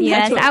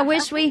 Yes. I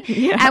wish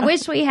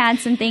we had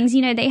some things.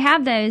 They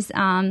have those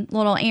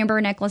little amber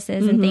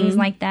necklaces and things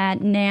like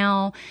that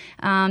now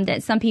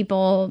that some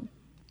people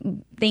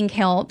think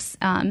helps.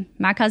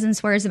 My cousin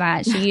swears by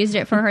it. She used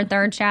it for her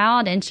third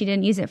child, and she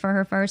didn't use it for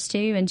her first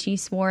two, and she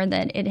swore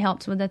that it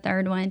helped with the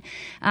third one.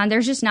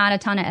 There's just not a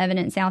ton of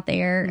evidence out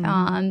there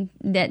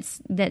that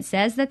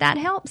says that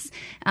helps,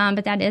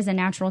 but that is a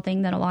natural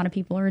thing that a lot of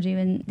people are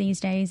doing these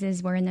days,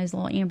 is wearing those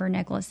little amber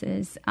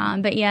necklaces.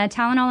 But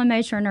Tylenol and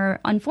Motrin are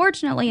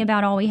unfortunately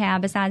about all we have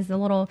besides the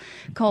little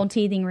cold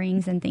teething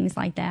rings and things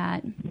like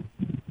that.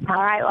 All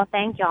right. Well,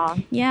 thank y'all.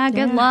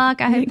 Good luck.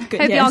 I hope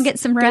y'all get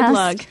some rest. Good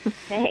luck.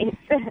 Thanks.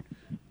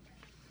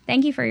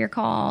 Thank you for your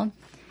call.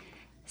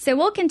 So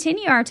we'll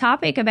continue our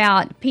topic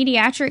about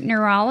pediatric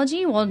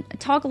neurology. We'll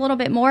talk a little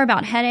bit more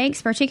about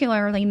headaches,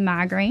 particularly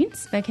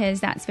migraines, because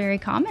that's very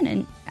common,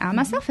 and I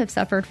myself have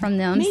suffered from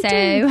them. Me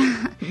too.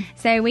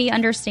 So we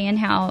understand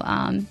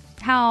how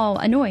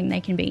annoying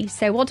they can be.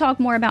 So we'll talk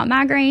more about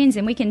migraines,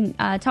 and we can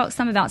talk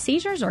some about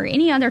seizures or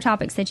any other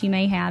topics that you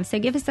may have. So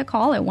give us a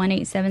call at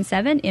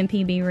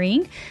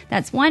 1-877-MPB-RING.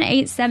 That's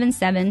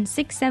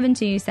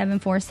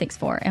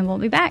 1-877-672-7464. And we'll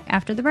be back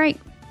after the break.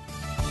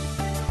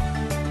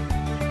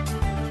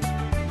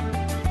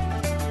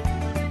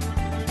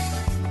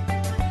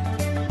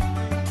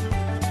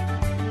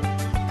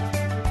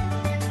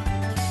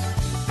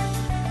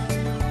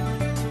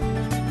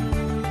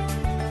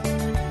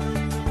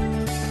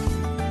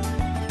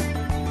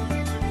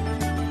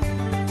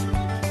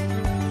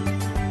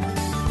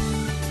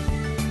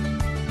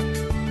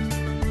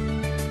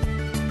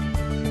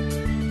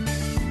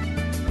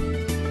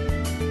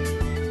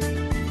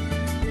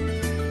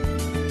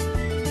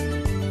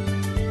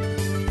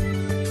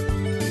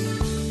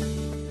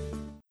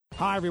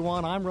 Hi,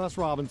 everyone. I'm Russ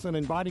Robinson,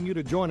 inviting you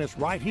to join us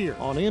right here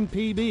on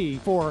MPB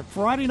for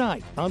Friday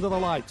Night Under the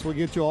Lights. We'll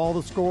get you all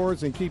the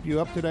scores and keep you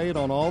up to date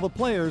on all the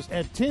players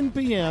at 10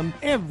 p.m.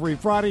 every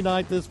Friday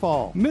night this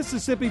fall.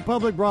 Mississippi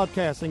Public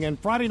Broadcasting and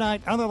Friday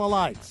Night Under the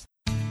Lights.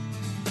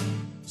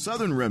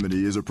 Southern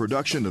Remedy is a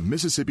production of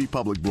Mississippi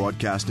Public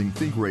Broadcasting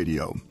Think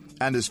Radio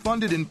and is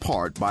funded in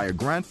part by a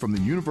grant from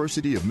the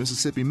University of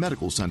Mississippi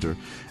Medical Center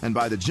and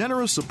by the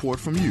generous support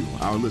from you,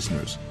 our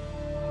listeners.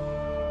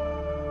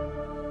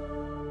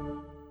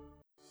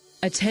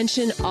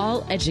 Attention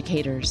all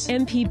educators.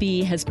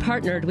 MPB has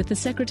partnered with the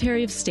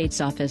Secretary of State's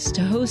office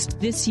to host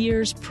this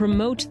year's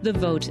Promote the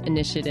Vote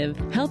initiative.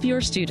 Help your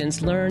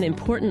students learn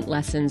important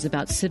lessons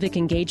about civic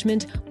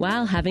engagement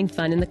while having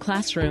fun in the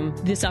classroom.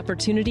 This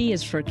opportunity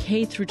is for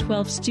K through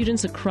 12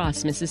 students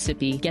across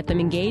Mississippi. Get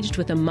them engaged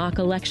with a mock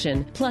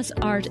election, plus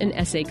art and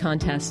essay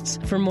contests.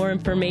 For more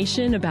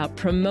information about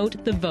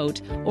Promote the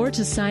Vote or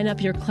to sign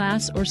up your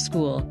class or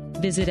school,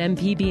 visit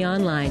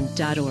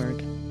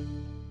mpbonline.org.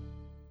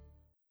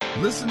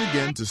 Listen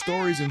again to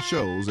stories and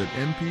shows at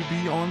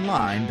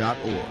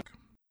mpbonline.org.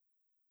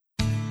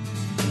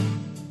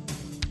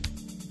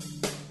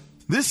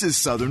 This is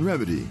Southern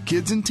Remedy,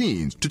 Kids and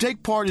Teens. To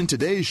take part in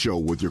today's show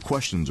with your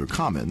questions or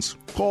comments,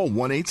 call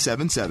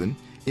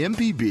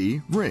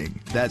 1-877-MPB-RING.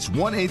 That's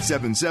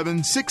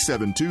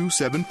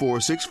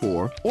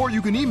 1-877-672-7464. Or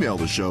you can email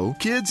the show,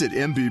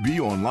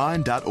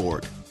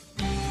 kids@mpbonline.org.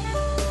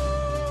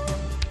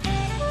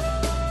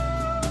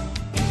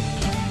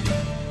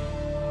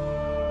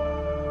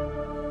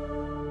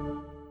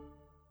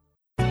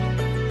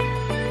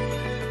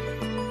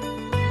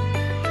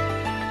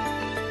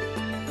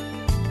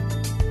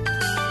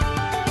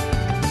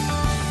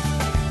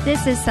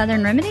 This is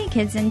Southern Remedy,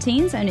 Kids and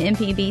Teens on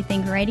MPB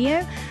Think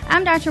Radio.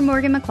 I'm Dr.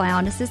 Morgan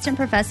McLeod, Assistant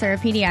Professor of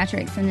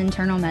Pediatrics and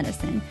Internal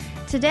Medicine.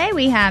 Today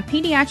we have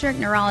pediatric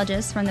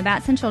neurologist from the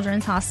Batson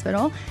Children's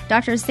Hospital,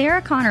 Dr.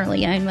 Sarah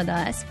Conerly, on with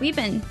us. We've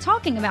been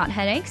talking about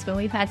headaches, but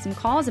we've had some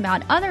calls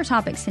about other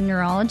topics in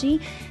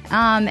neurology,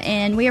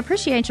 and we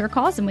appreciate your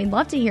calls, and we'd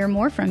love to hear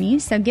more from you.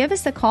 So give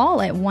us a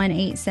call at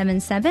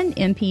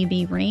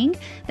 1-877-MPB-RING.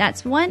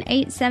 That's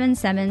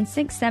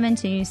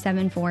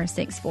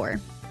 1-877-672-7464.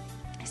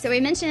 So we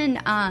mentioned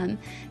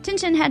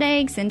tension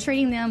headaches and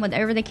treating them with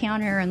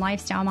over-the-counter and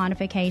lifestyle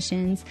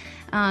modifications.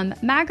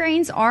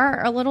 Migraines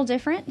are a little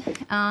different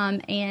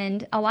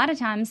and a lot of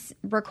times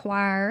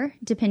require,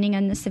 depending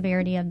on the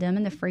severity of them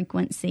and the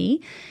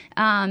frequency,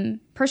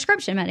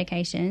 prescription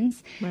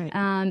medications. Right.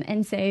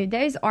 And so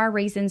those are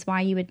reasons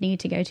why you would need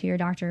to go to your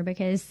doctor,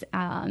 because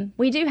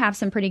we do have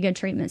some pretty good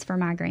treatments for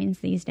migraines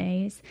these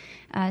days.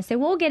 So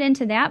we'll get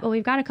into that, but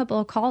we've got a couple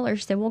of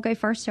callers, so we'll go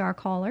first to our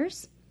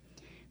callers.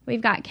 We've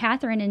got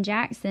Catherine in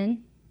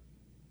Jackson.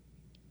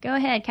 Go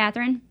ahead,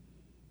 Catherine.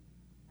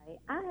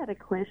 I had a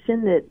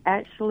question that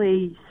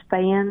actually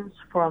spans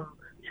from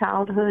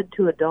childhood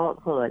to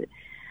adulthood.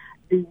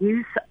 The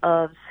use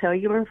of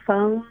cellular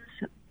phones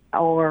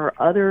or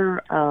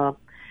other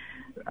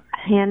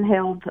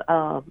handheld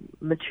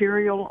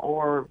material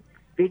or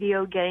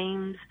video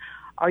games,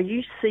 are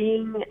you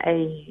seeing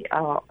a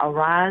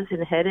rise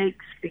in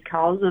headaches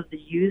because of the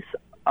use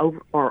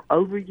or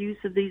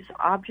overuse of these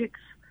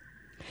objects?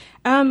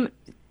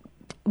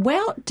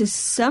 Well, to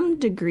some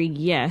degree,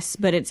 yes,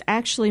 but it's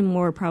actually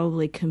more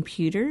probably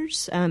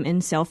computers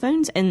and cell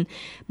phones. And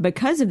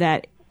because of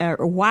that,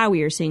 or why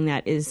we are seeing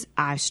that, is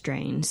eye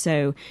strain.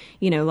 So,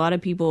 a lot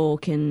of people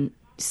can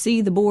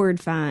see the board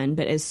fine,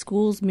 but as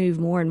schools move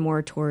more and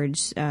more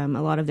towards a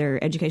lot of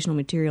their educational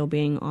material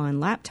being on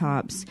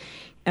laptops,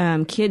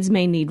 kids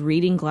may need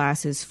reading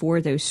glasses for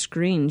those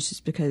screens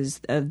just because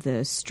of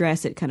the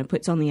stress it kind of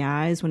puts on the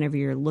eyes whenever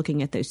you're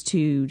looking at those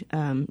two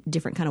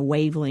different kind of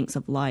wavelengths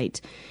of light.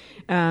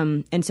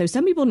 And so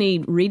some people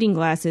need reading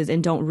glasses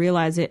and don't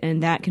realize it,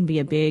 and that can be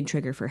a big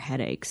trigger for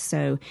headaches.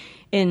 So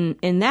in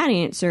that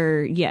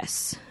answer,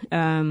 yes.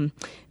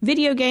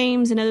 Video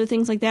games and other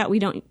things like that, we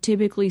don't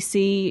typically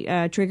see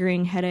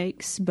triggering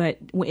headaches, but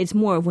it's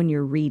more of when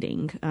you're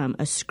reading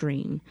a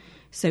screen.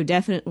 So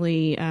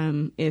definitely,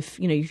 if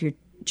your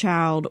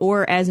child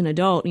or as an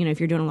adult, if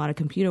you're doing a lot of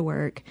computer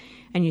work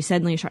and you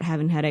suddenly start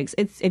having headaches,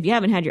 if you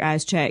haven't had your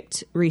eyes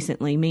checked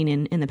recently,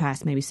 meaning in the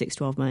past maybe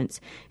 6-12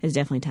 months, it's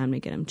definitely time to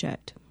get them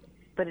checked.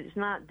 But it's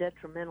not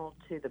detrimental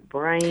to the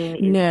brain.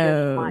 It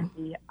No. just might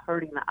be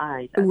hurting the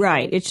eyes. Okay?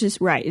 Right. It's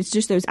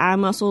just those eye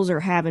muscles are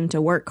having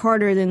to work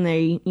harder than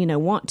they,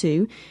 want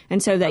to.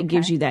 And so that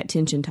gives you that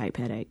tension type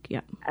headache.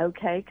 Yeah.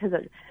 Okay. Because,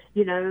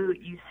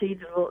 you see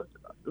the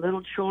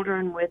little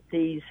children with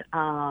these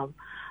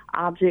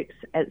objects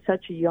at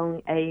such a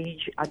young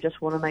age. I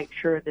just want to make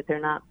sure that they're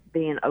not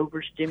being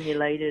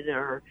overstimulated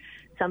or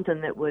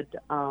something that would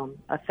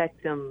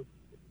affect them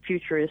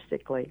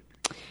futuristically.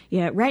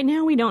 Yeah, right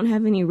now we don't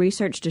have any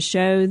research to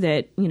show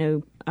that,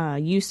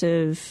 use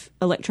of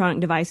electronic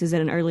devices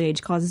at an early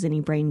age causes any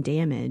brain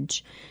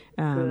damage.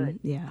 Good.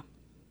 Yeah.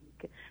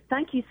 Okay.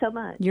 Thank you so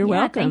much. You're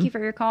welcome. Thank you for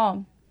your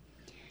call.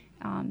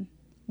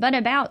 But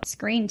about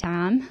screen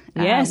time,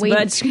 yes, we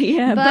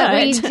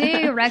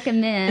do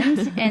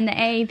recommend, and the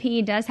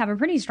AAP does have a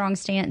pretty strong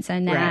stance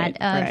on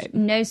that of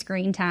no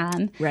screen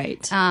time,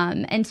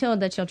 until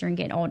the children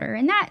get older,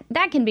 and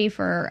that can be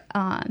for.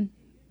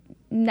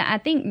 I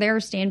think their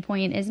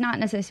standpoint is not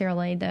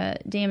necessarily the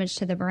damage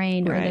to the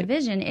brain or the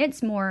vision.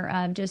 It's more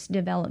of just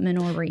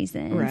developmental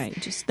reasons. Right.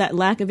 Just that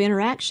lack of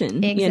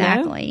interaction.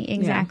 Exactly.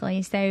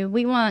 Yeah. So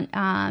we want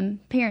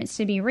parents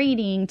to be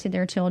reading to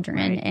their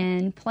children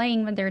and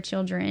playing with their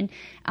children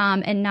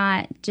and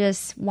not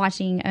just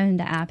watching on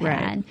the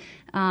iPad.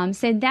 Right.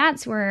 So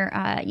that's where,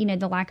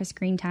 the lack of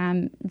screen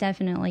time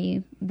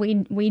definitely,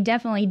 we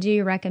definitely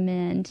do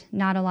recommend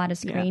not a lot of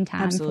screen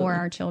time for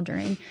our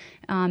children,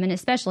 and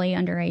especially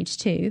under age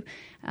 2.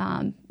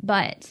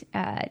 But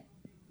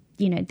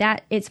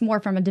that it's more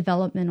from a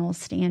developmental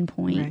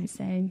standpoint. Right.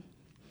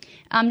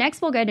 So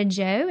next we'll go to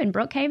Joe in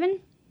Brookhaven.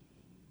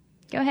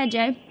 Go ahead,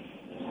 Joe.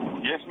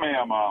 Yes,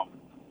 ma'am.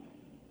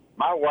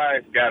 My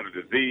wife got a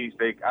disease.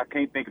 I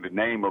can't think of the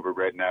name of it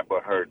right now,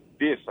 but her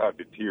discs are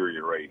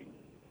deteriorating.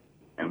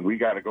 And we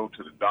got to go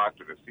to the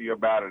doctor to see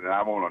about it, and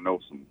I want to know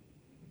some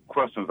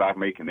questions I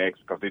can ask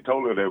because they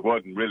told her there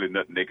wasn't really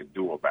nothing they could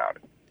do about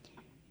it.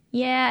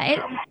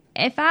 Yeah,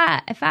 if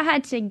I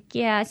had to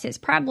guess, it's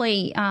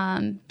probably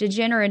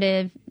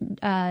degenerative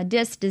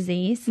disc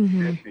disease.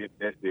 Mm-hmm.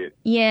 That's it.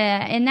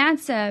 Yeah, and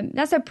that's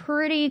a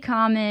pretty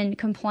common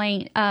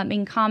complaint,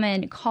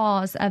 common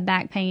cause of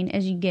back pain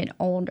as you get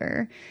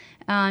older.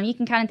 You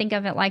can kind of think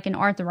of it like an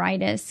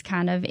arthritis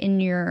kind of in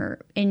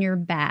your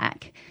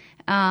back.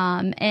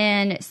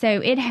 And so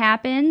it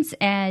happens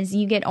as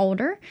you get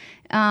older.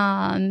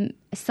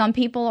 Some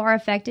people are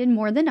affected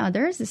more than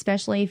others,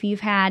 especially if you've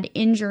had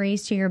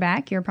injuries to your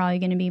back. You're probably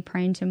going to be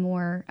prone to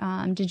more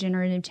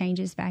degenerative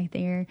changes back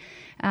there.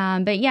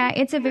 But yeah,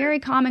 it's a very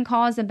common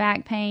cause of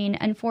back pain.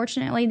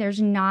 Unfortunately,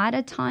 there's not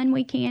a ton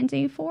we can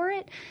do for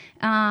it.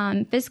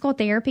 Physical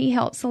therapy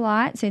helps a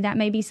lot, so that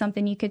may be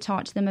something you could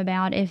talk to them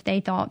about if they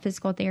thought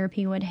physical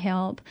therapy would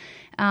help.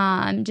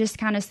 Just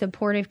kind of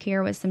supportive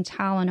care with some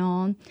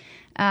Tylenol.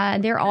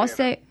 There are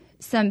also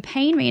some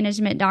pain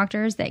management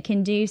doctors that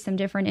can do some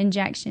different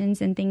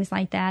injections and things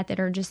like that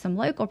are just some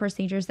local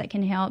procedures that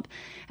can help.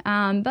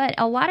 But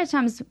a lot of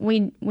times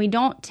we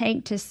don't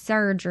take to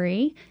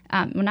surgery.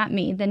 Well, not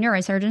me. The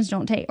neurosurgeons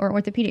don't take, or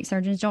orthopedic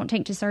surgeons don't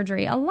take to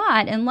surgery a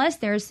lot unless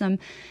there's some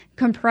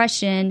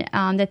compression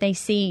that they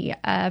see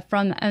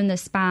from on the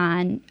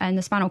spine and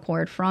the spinal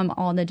cord from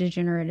all the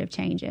degenerative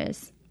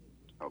changes.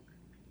 Okay.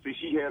 See,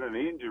 she had an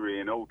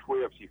injury in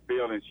 2012. She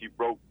fell and she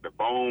broke the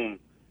bone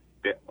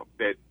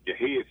that your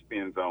head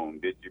spins on,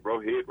 that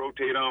your head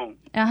rotate on.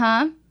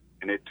 Uh-huh.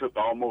 And it took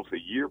almost a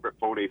year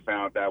before they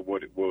found out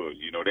what it was.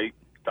 They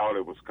thought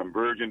it was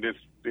convergent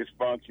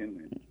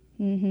dysfunction.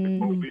 Mm-hmm.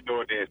 Before we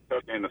know it, they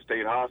stuck in the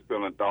state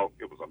hospital and thought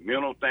it was a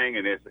mental thing,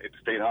 and it's at the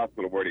state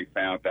hospital where they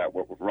found out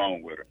what was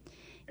wrong with her.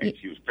 And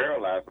she was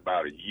paralyzed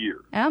about a year.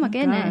 Oh my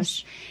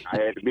goodness! I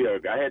had to be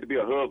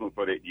a husband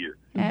for that year.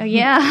 Oh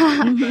yeah,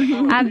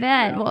 I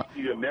bet. Well,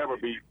 she'll never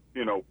be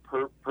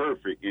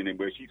perfect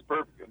anyway. She's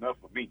perfect enough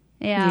for me.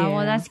 Yeah,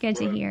 well, that's good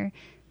to hear.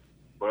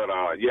 But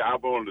I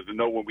wanted to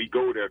know when we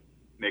go there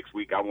next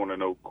week. I want to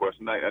know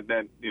questions, and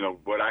then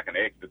what I can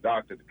ask the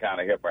doctor to kind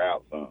of help her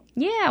out some.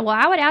 Yeah, well,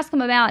 I would ask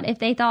them about if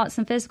they thought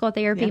some physical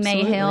therapy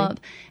may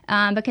help,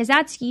 because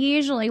that's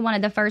usually one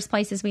of the first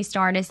places we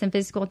start is some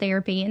physical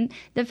therapy, and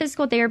the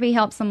physical therapy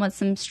helps them with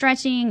some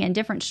stretching and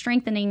different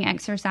strengthening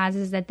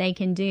exercises that they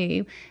can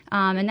do,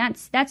 and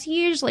that's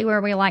usually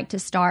where we like to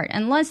start,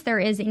 unless there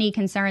is any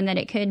concern that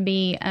it could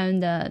be on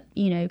the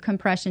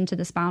compression to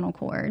the spinal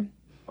cord.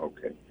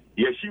 Okay.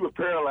 Yeah, she was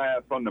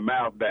paralyzed from the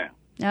mouth down.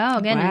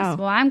 Oh, goodness. Wow.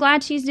 Well, I'm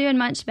glad she's doing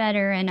much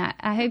better, and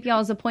I hope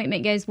y'all's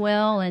appointment goes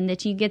well and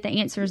that you get the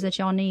answers that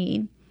y'all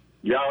need.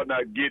 Y'all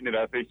not getting it.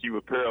 I think she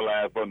was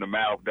paralyzed from the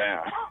mouth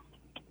down.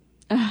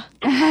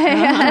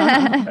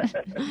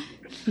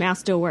 Mouth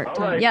still worked.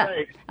 All right, yeah.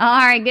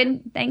 All right,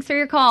 good. Thanks for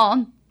your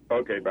call.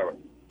 Okay, bye-bye.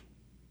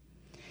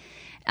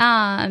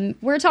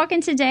 We're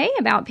talking today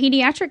about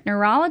pediatric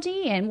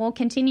neurology, and we'll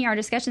continue our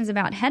discussions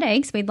about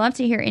headaches. We'd love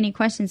to hear any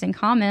questions and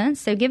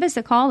comments, so give us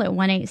a call at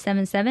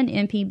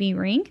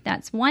 1-877-MPB-RING.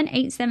 That's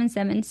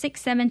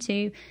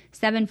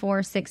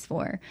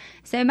 1-877-672-7464.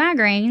 So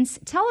migraines,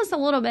 tell us a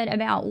little bit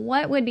about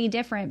what would be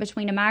different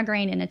between a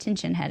migraine and a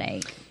tension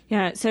headache.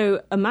 Yeah,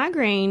 so a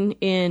migraine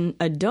in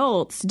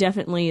adults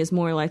definitely is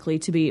more likely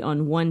to be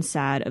on one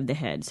side of the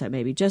head. So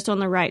maybe just on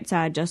the right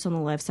side, just on the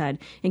left side.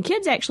 In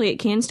kids, actually, it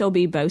can still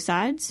be both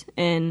sides.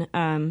 And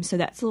so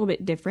that's a little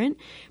bit different.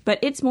 But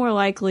it's more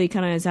likely,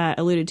 kind of as I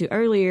alluded to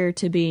earlier,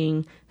 to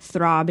being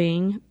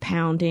throbbing,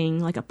 pounding,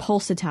 like a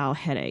pulsatile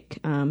headache.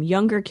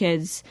 Younger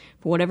kids,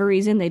 for whatever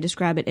reason, they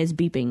describe it as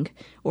beeping,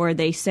 or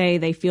they say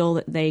they feel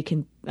that they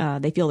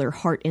feel their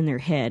heart in their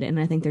head, and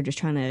I think they're just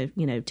trying to,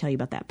 tell you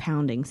about that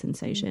pounding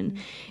sensation. Mm-hmm.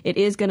 It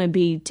is going to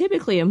be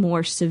typically a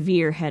more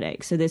severe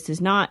headache. So this is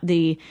not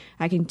the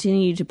I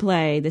continue to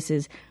play. This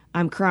is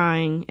I'm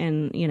crying,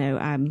 and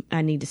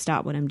I need to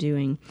stop what I'm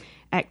doing.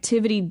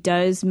 Activity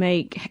does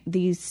make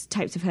these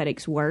types of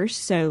headaches worse.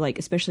 So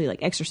especially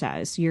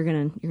exercise, you're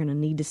gonna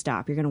need to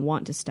stop. You're gonna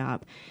want to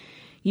stop.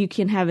 You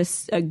can have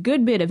a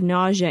good bit of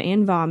nausea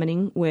and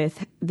vomiting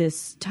with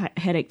this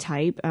headache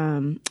type,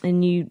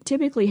 and you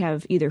typically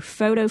have either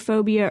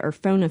photophobia or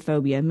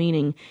phonophobia,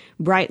 meaning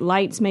bright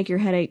lights make your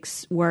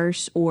headaches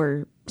worse,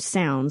 or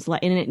sounds.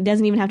 And it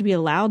doesn't even have to be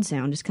a loud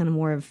sound; just kind of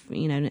more of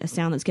a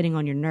sound that's getting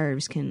on your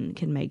nerves can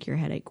make your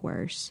headache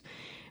worse.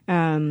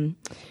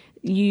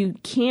 You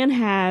can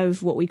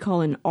have what we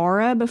call an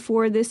aura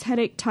before this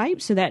headache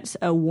type. So that's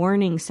a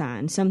warning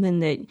sign, something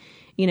that,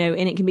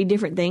 and it can be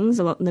different things.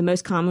 The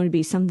most common would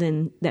be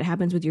something that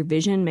happens with your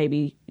vision.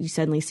 Maybe you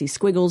suddenly see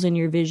squiggles in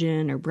your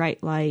vision or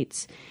bright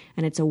lights,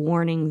 and it's a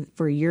warning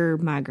for your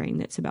migraine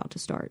that's about to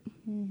start.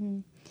 Mm-hmm.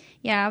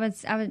 Yeah, I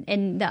would,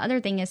 and the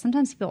other thing is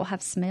sometimes people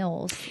have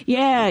smells.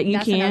 Yeah,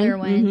 that's can. Another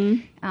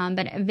one. Mm-hmm.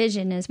 But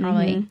vision is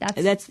probably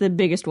that's the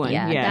biggest one.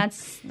 Yeah,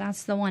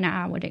 that's the one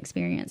I would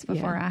experience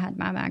before I had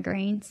my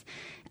migraines.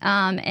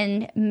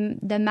 And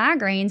the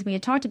migraines, we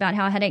had talked about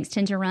how headaches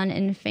tend to run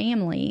in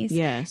families.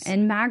 Yes,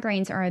 and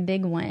migraines are a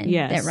big one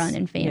that run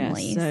in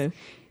families. Yes. So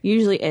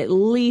usually at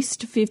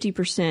least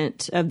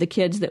 50% of the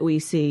kids that we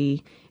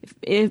see,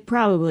 if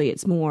probably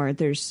it's more,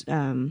 there's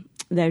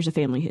a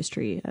family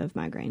history of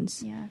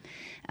migraines. Yeah.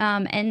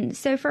 And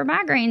so for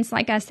migraines,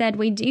 like I said,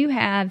 we do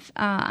have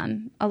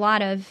a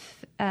lot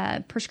of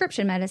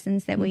prescription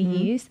medicines that we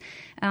use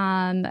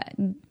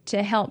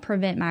to help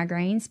prevent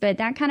migraines. But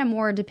that kind of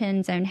more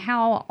depends on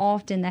how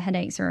often the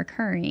headaches are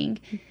occurring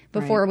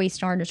before we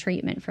start a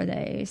treatment for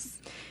those.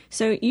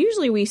 So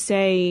usually we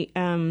say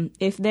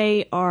if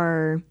they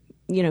are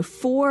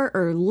 4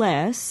 or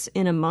less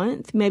in a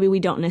month, maybe we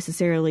don't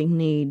necessarily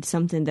need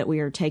something that we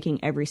are taking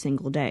every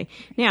single day.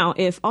 Now,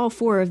 if all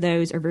 4 of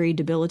those are very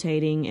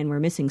debilitating and we're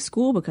missing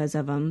school because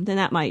of them, then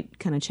that might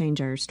kind of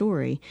change our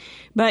story.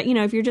 But,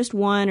 if you're just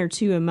 1 or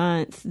 2 a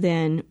month,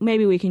 then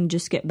maybe we can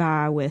just get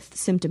by with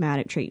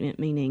symptomatic treatment,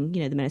 meaning,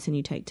 the medicine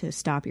you take to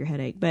stop your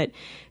headache. But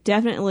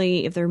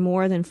definitely if they're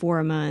more than 4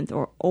 a month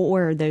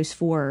or those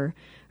 4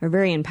 are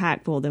very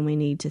impactful, then we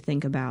need to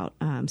think about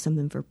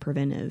something for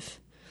preventive.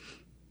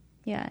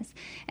 Yes.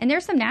 And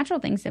there's some natural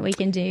things that we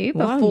can do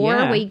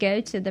before we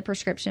go to the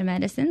prescription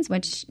medicines,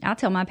 which I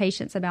tell my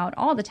patients about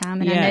all the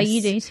time, and I know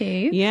you do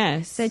too.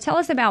 Yes. So tell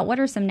us about what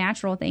are some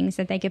natural things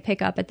that they could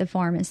pick up at the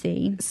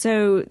pharmacy.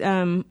 So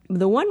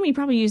the one we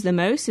probably use the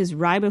most is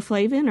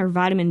riboflavin or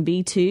vitamin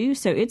B2.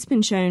 So it's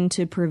been shown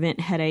to prevent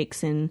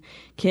headaches in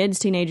kids,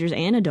 teenagers,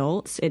 and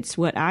adults. It's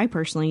what I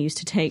personally used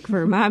to take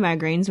for my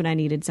migraines when I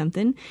needed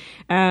something.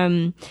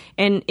 And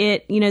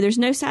it, there's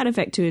no side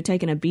effect to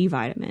taking a B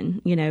vitamin,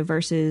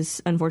 versus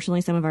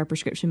unfortunately, some of our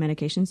prescription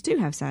medications do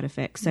have side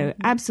effects. So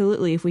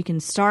absolutely, if we can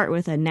start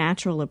with a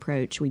natural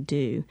approach, we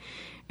do.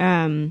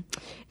 And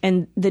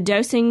the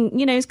dosing,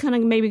 is kind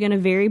of maybe going to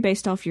vary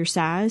based off your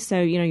size.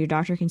 So, your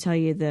doctor can tell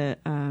you the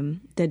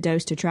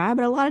dose to try.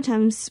 But a lot of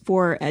times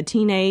for a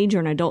teenage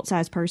or an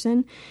adult-sized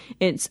person,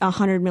 it's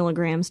 100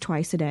 milligrams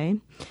twice a day.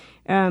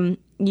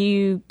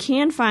 You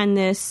can find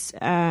this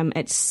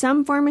at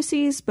some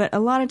pharmacies, but a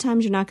lot of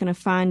times you're not going to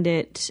find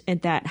it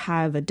at that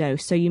high of a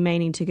dose. So you may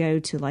need to go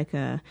to like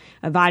a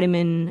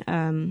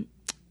vitamin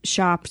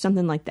shop,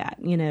 something like that,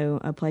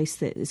 a place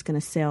that is going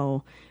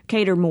to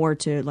cater more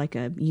to like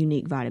a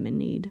unique vitamin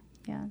need.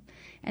 Yeah.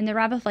 And the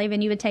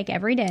riboflavin you would take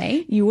every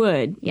day. You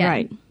would,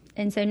 right.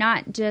 And so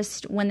not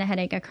just when the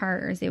headache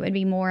occurs, it would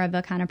be more of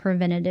a kind of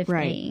preventative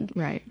thing.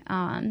 Right.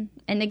 And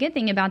the good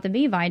thing about the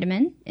B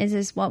vitamin is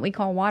it's what we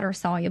call water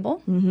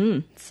soluble. Mm-hmm.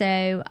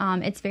 So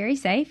it's very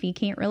safe. You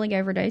can't really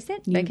overdose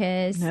it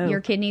because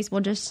your kidneys will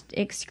just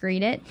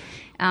excrete it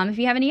if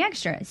you have any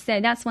extra.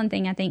 So that's one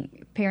thing I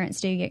think parents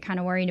do get kind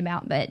of worried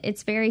about. But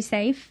it's very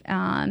safe.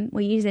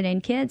 We use it in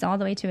kids all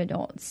the way to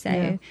adults.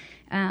 So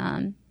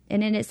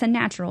and then it's a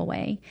natural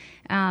way.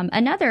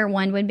 Another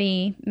one would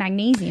be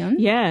magnesium.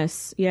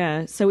 Yes,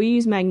 yeah. So we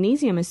use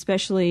magnesium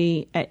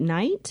especially at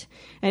night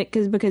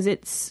because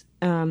it's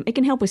it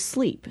can help with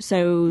sleep.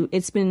 So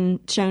it's been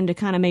shown to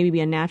kind of maybe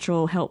be a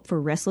natural help for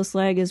restless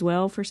leg as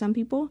well for some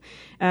people.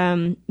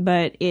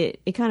 But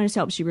it kind of just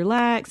helps you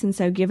relax. And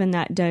so given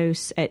that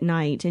dose at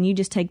night, and you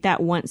just take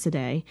that once a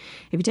day.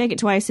 If you take it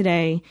twice a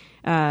day,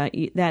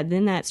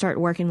 that start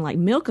working like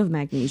milk of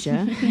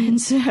magnesia.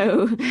 And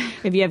so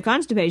if you have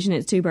constipation,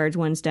 it's 2 birds,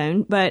 1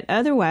 stone. But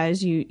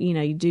otherwise, you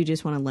do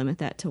just want to limit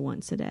that to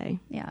once a day.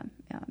 Yeah.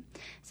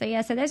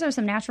 So those are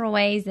some natural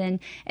ways and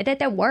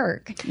that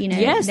work.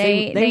 Yes,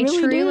 they really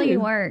truly do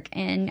work.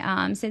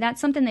 And so that's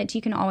something that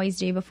you can always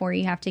do before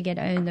you have to get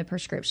on the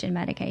prescription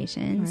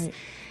medications.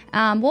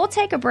 Right. We'll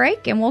take a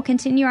break and we'll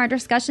continue our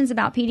discussions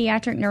about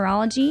pediatric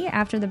neurology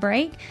after the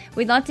break.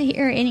 We'd love to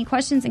hear any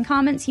questions and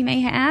comments you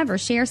may have or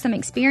share some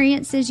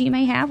experiences you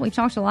may have. We've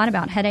talked a lot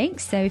about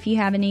headaches, so if you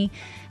have any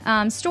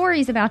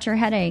stories about your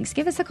headaches,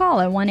 give us a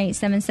call at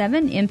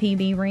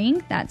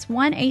 1-877-MPB-RING. That's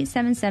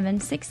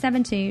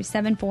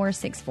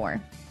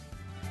 1-877-672-7464.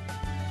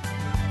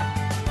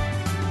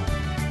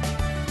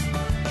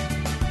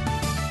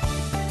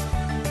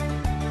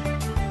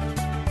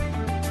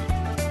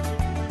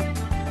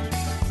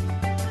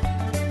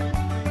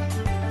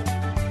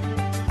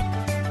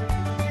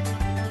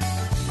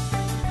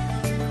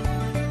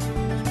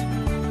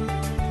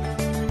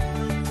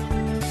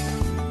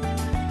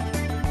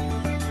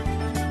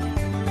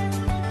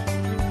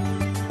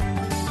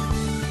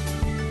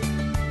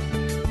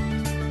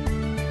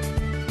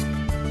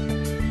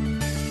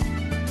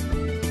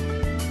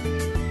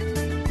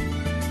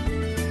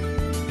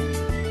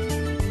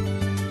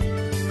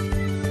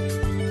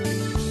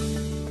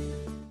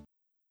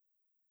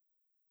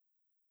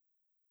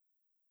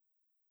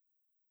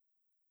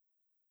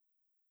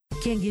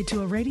 Can't get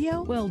to a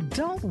radio? Well,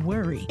 don't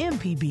worry.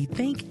 MPB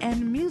Think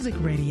and Music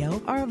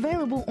Radio are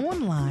available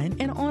online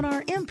and on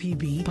our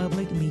MPB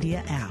Public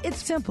Media app.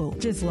 It's simple.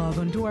 Just log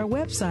on to our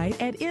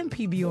website at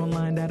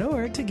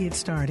mpbonline.org to get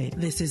started.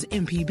 This is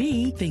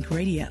MPB Think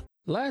Radio.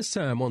 Last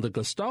time on the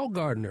Gestalt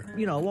Gardener.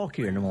 I walk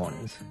here in the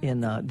mornings,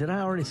 and did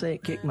I already say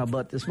it kicked my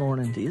butt this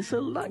morning? It's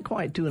not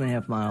quite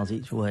 2.5 miles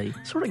each way.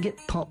 Sort of get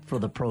pumped for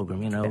the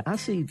program, I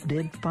see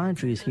dead pine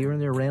trees here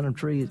and there, random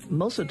trees.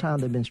 Most of the time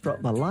they've been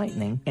struck by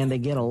lightning, and they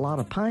get a lot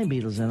of pine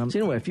beetles in them. So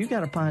anyway, if you've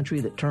got a pine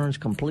tree that turns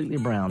completely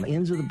brown, the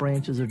ends of the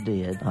branches are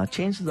dead,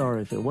 chances are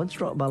if it wasn't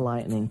struck by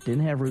lightning,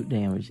 didn't have root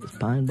damage, it's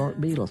pine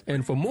bark beetles.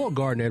 And for more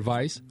garden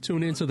advice,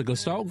 tune into the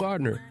Gestalt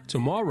Gardener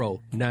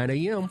tomorrow, 9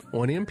 a.m.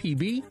 on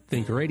MPB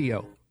Think Radio.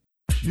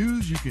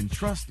 News you can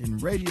trust in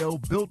radio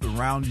built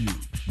around you.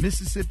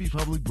 Mississippi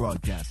Public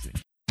Broadcasting.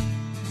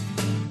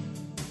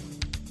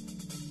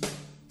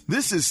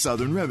 This is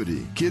Southern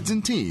Remedy, Kids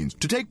and Teens.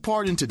 To take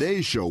part in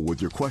today's show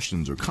with your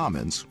questions or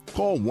comments,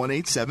 call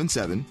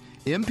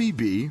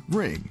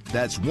 1-877-MPB-RING.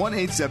 That's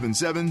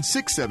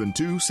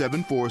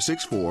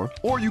 1-877-672-7464.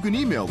 Or you can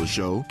email the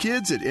show,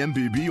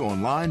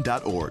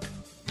 kids@mpbonline.org.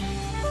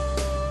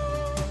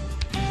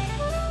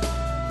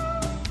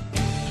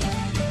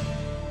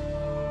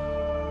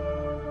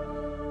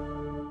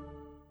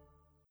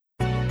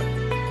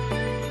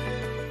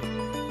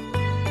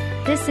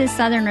 This is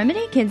Southern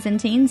Remedy, Kids and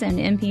Teens on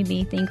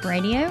MPB Think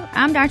Radio.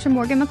 I'm Dr.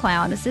 Morgan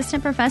McLeod,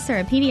 Assistant Professor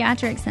of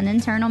Pediatrics and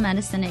Internal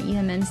Medicine at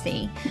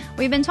UMMC.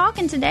 We've been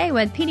talking today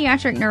with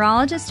pediatric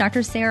neurologist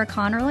Dr. Sarah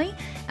Conerly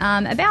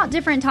about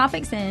different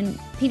topics in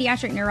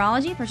pediatric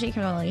neurology,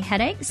 particularly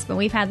headaches, but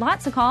we've had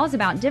lots of calls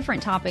about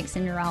different topics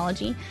in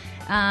neurology.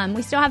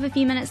 We still have a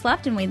few minutes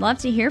left, and we'd love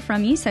to hear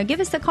from you, so give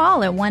us a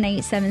call at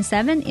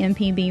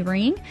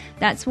 1-877-MPB-RING.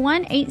 That's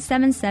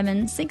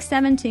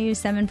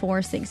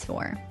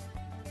 1-877-672-7464.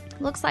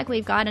 Looks like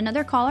we've got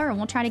another caller, and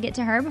we'll try to get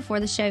to her before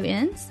the show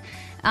ends.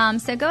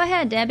 So go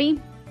ahead, Debbie.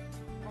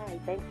 Hi,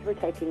 thanks for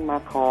taking my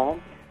call.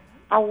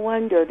 I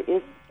wondered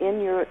if,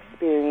 in your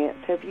experience,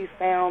 have you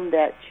found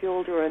that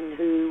children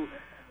who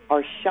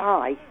are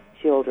shy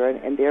children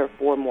and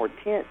therefore more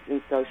tense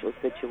in social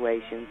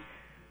situations,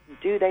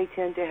 do they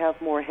tend to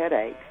have more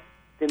headaches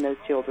than those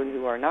children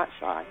who are not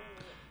shy?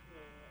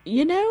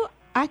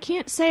 I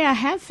can't say I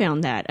have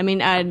found that. I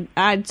mean,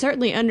 I'd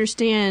certainly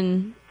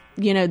understand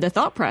the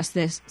thought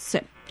process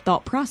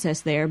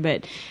there,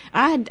 but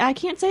I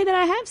can't say that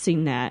I have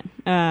seen that.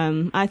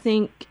 I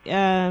think,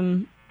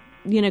 kind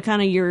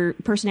of your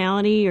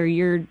personality or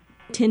your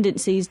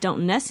tendencies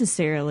don't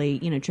necessarily,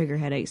 trigger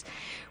headaches,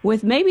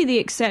 with maybe the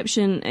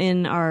exception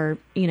in our,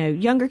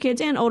 younger kids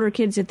and older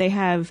kids, if they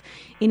have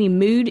any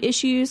mood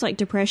issues like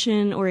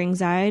depression or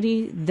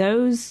anxiety,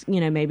 those,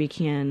 maybe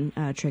can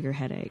trigger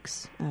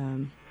headaches.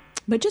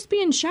 But just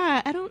being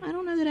shy, I don't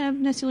know that I've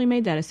necessarily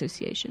made that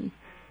association.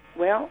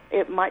 Well,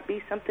 it might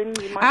be something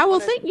you might. I'll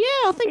think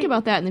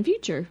about that in the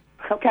future.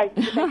 Okay.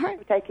 Thanks for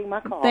taking my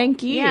call.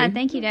 Thank you. Yeah,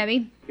 thank you,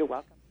 Debbie. You're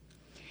welcome.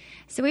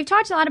 So we've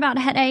talked a lot about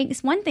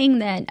headaches. One thing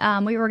that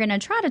we were going to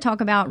try to talk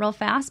about real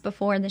fast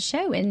before the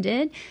show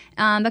ended,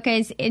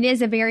 because it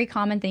is a very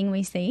common thing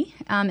we see,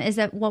 is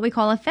what we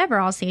call a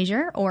febrile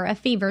seizure or a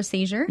fever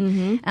seizure.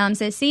 Mm-hmm.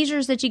 So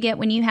seizures that you get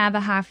when you have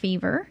a high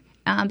fever.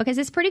 because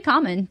it's pretty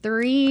common.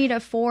 3 to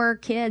 4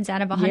 kids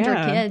out of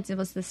 100 kids, it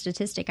was the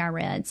statistic I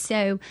read.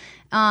 So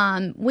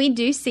we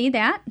do see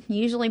that,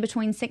 usually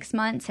between 6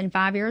 months and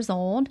 5 years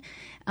old.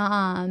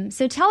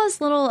 So tell us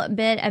a little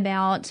bit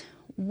about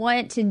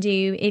what to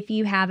do if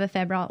you have a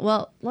febrile.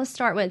 Well, let's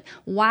start with,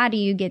 why do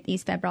you get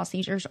these febrile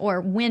seizures, or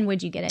when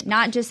would you get it?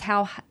 Not just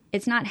how.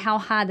 It's not how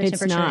high the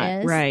temperature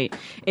is. Right.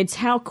 It's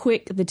how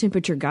quick the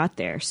temperature got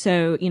there.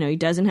 So, it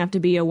doesn't have to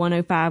be a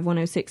 105,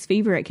 106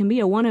 fever. It can be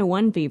a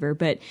 101 fever.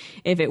 But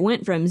if it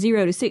went from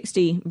 0 to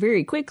 60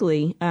 very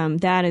quickly,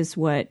 that is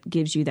what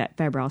gives you that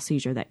febrile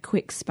seizure, that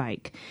quick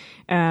spike.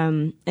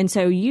 And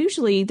so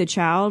usually the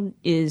child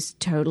is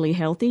totally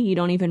healthy. You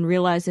don't even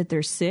realize that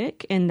they're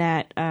sick. And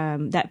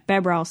that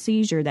febrile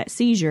seizure, that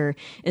seizure,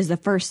 is the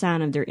first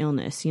sign of their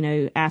illness.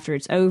 After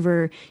it's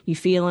over, you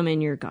feel them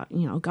and you're,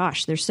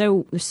 gosh, they're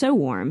so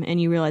warm,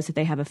 and you realize that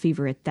they have a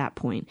fever at that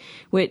point,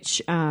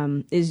 which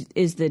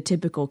is the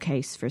typical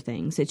case for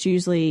things. It's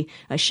usually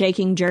a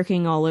shaking,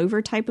 jerking all over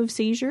type of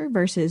seizure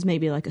versus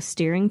maybe like a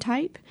staring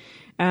type.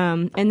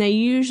 And they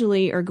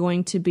usually are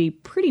going to be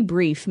pretty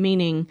brief,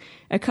 meaning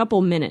a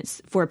couple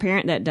minutes. For a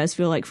parent, that does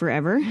feel like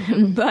forever,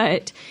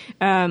 but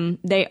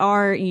they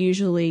are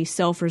usually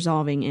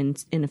self-resolving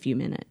in a few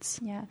minutes.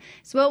 Yeah.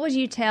 So what would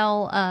you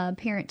tell a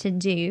parent to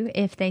do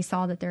if they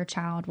saw that their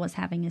child was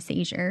having a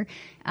seizure?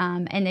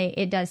 And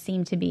it does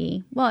seem to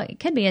be, well, it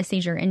could be a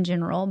seizure in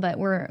general, but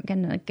we're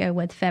going to go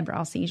with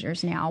febrile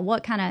seizures now.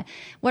 What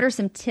are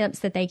some tips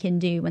that they can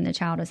do when the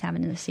child is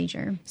having a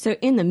seizure? So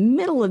in the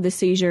middle of the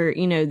seizure,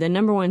 the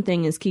number one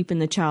thing is keeping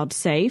the child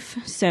safe.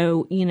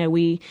 So,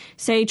 we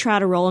say try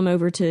to roll them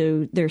over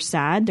to their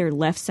side. Their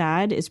left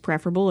side is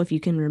preferable if you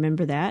can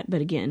remember that.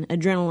 But again,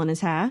 adrenaline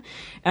is high.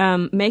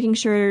 Making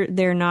sure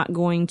they're not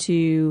going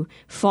to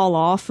fall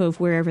off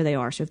of wherever they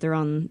are. So if they're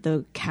on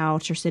the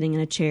couch or sitting in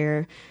a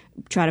chair,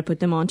 try to put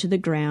them onto the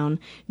ground.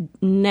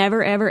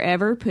 Never, ever,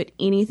 ever put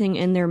anything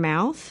in their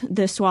mouth.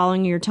 The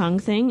swallowing your tongue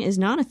thing is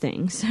not a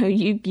thing. So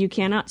you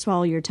cannot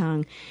swallow your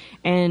tongue.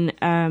 And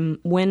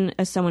when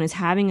someone is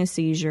having a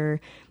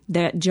seizure,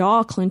 that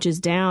jaw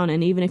clenches down,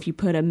 and even if you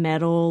put a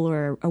metal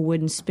or a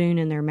wooden spoon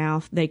in their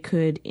mouth, they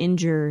could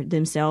injure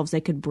themselves.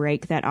 They could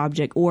break that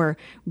object or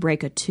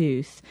break a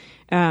tooth.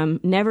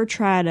 Never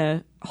try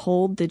to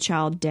hold the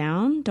child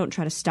down. Don't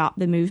try to stop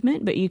the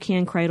movement, but you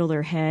can cradle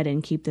their head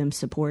and keep them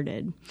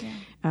supported.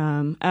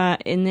 Yeah.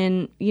 And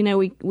then,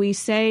 we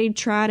say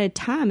try to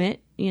time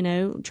it.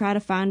 Try to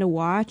find a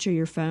watch or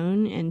your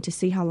phone and to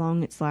see how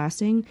long it's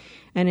lasting.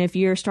 And if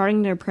you're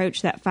starting to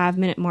approach that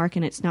 5-minute mark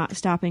and it's not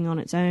stopping on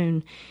its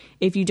own,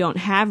 if you don't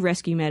have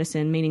rescue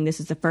medicine, meaning this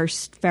is the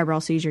first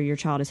febrile seizure your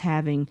child is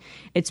having,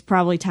 it's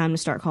probably time to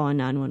start calling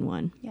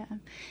 911. Yeah.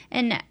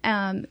 And,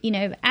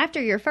 after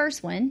your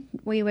first one,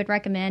 we would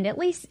recommend at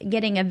least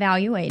getting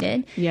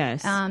evaluated.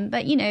 Yes.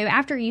 But,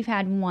 after you've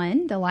had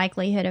one, the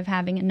likelihood of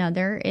having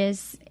another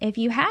is, if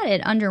you had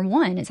it under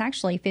 1, it's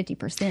actually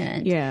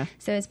 50%. Yeah.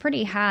 So it's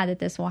pretty high that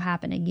this will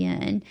happen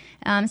again.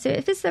 So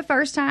if it's the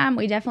first time,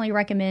 we definitely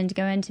recommend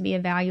going to be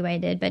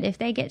evaluated. But if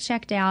they get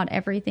checked out,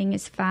 everything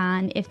is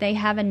fine. If they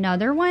have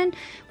another one,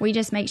 we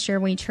just make sure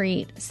we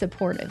treat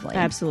supportively.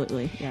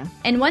 Absolutely, yeah.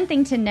 And one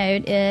thing to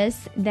note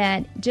is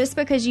that just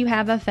because you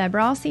have a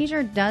febrile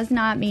seizure does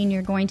not mean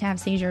you're going to have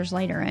seizures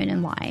later on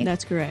in life.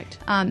 That's correct.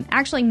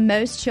 Actually,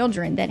 most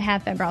children that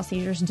have febrile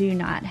seizures do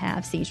not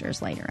have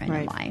seizures later on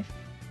in life.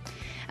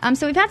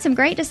 So we've had some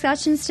great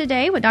discussions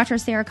today with Dr.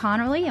 Sarah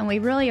Conerly, and we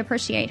really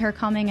appreciate her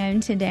coming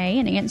on today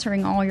and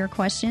answering all your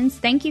questions.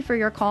 Thank you for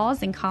your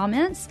calls and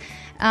comments.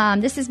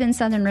 This has been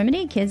Southern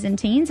Remedy, Kids and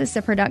Teens. It's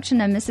a production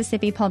of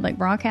Mississippi Public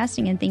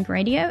Broadcasting and Think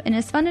Radio, and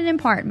is funded in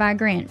part by a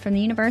grant from the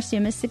University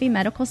of Mississippi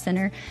Medical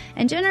Center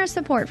and generous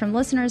support from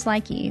listeners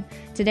like you.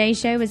 Today's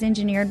show was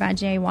engineered by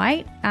Jay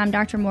White. I'm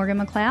Dr. Morgan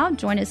McLeod.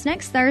 Join us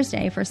next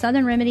Thursday for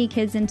Southern Remedy,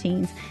 Kids and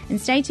Teens. And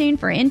stay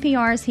tuned for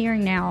NPR's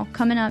Hearing Now,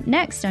 coming up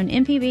next on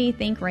MPB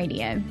Think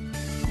Radio.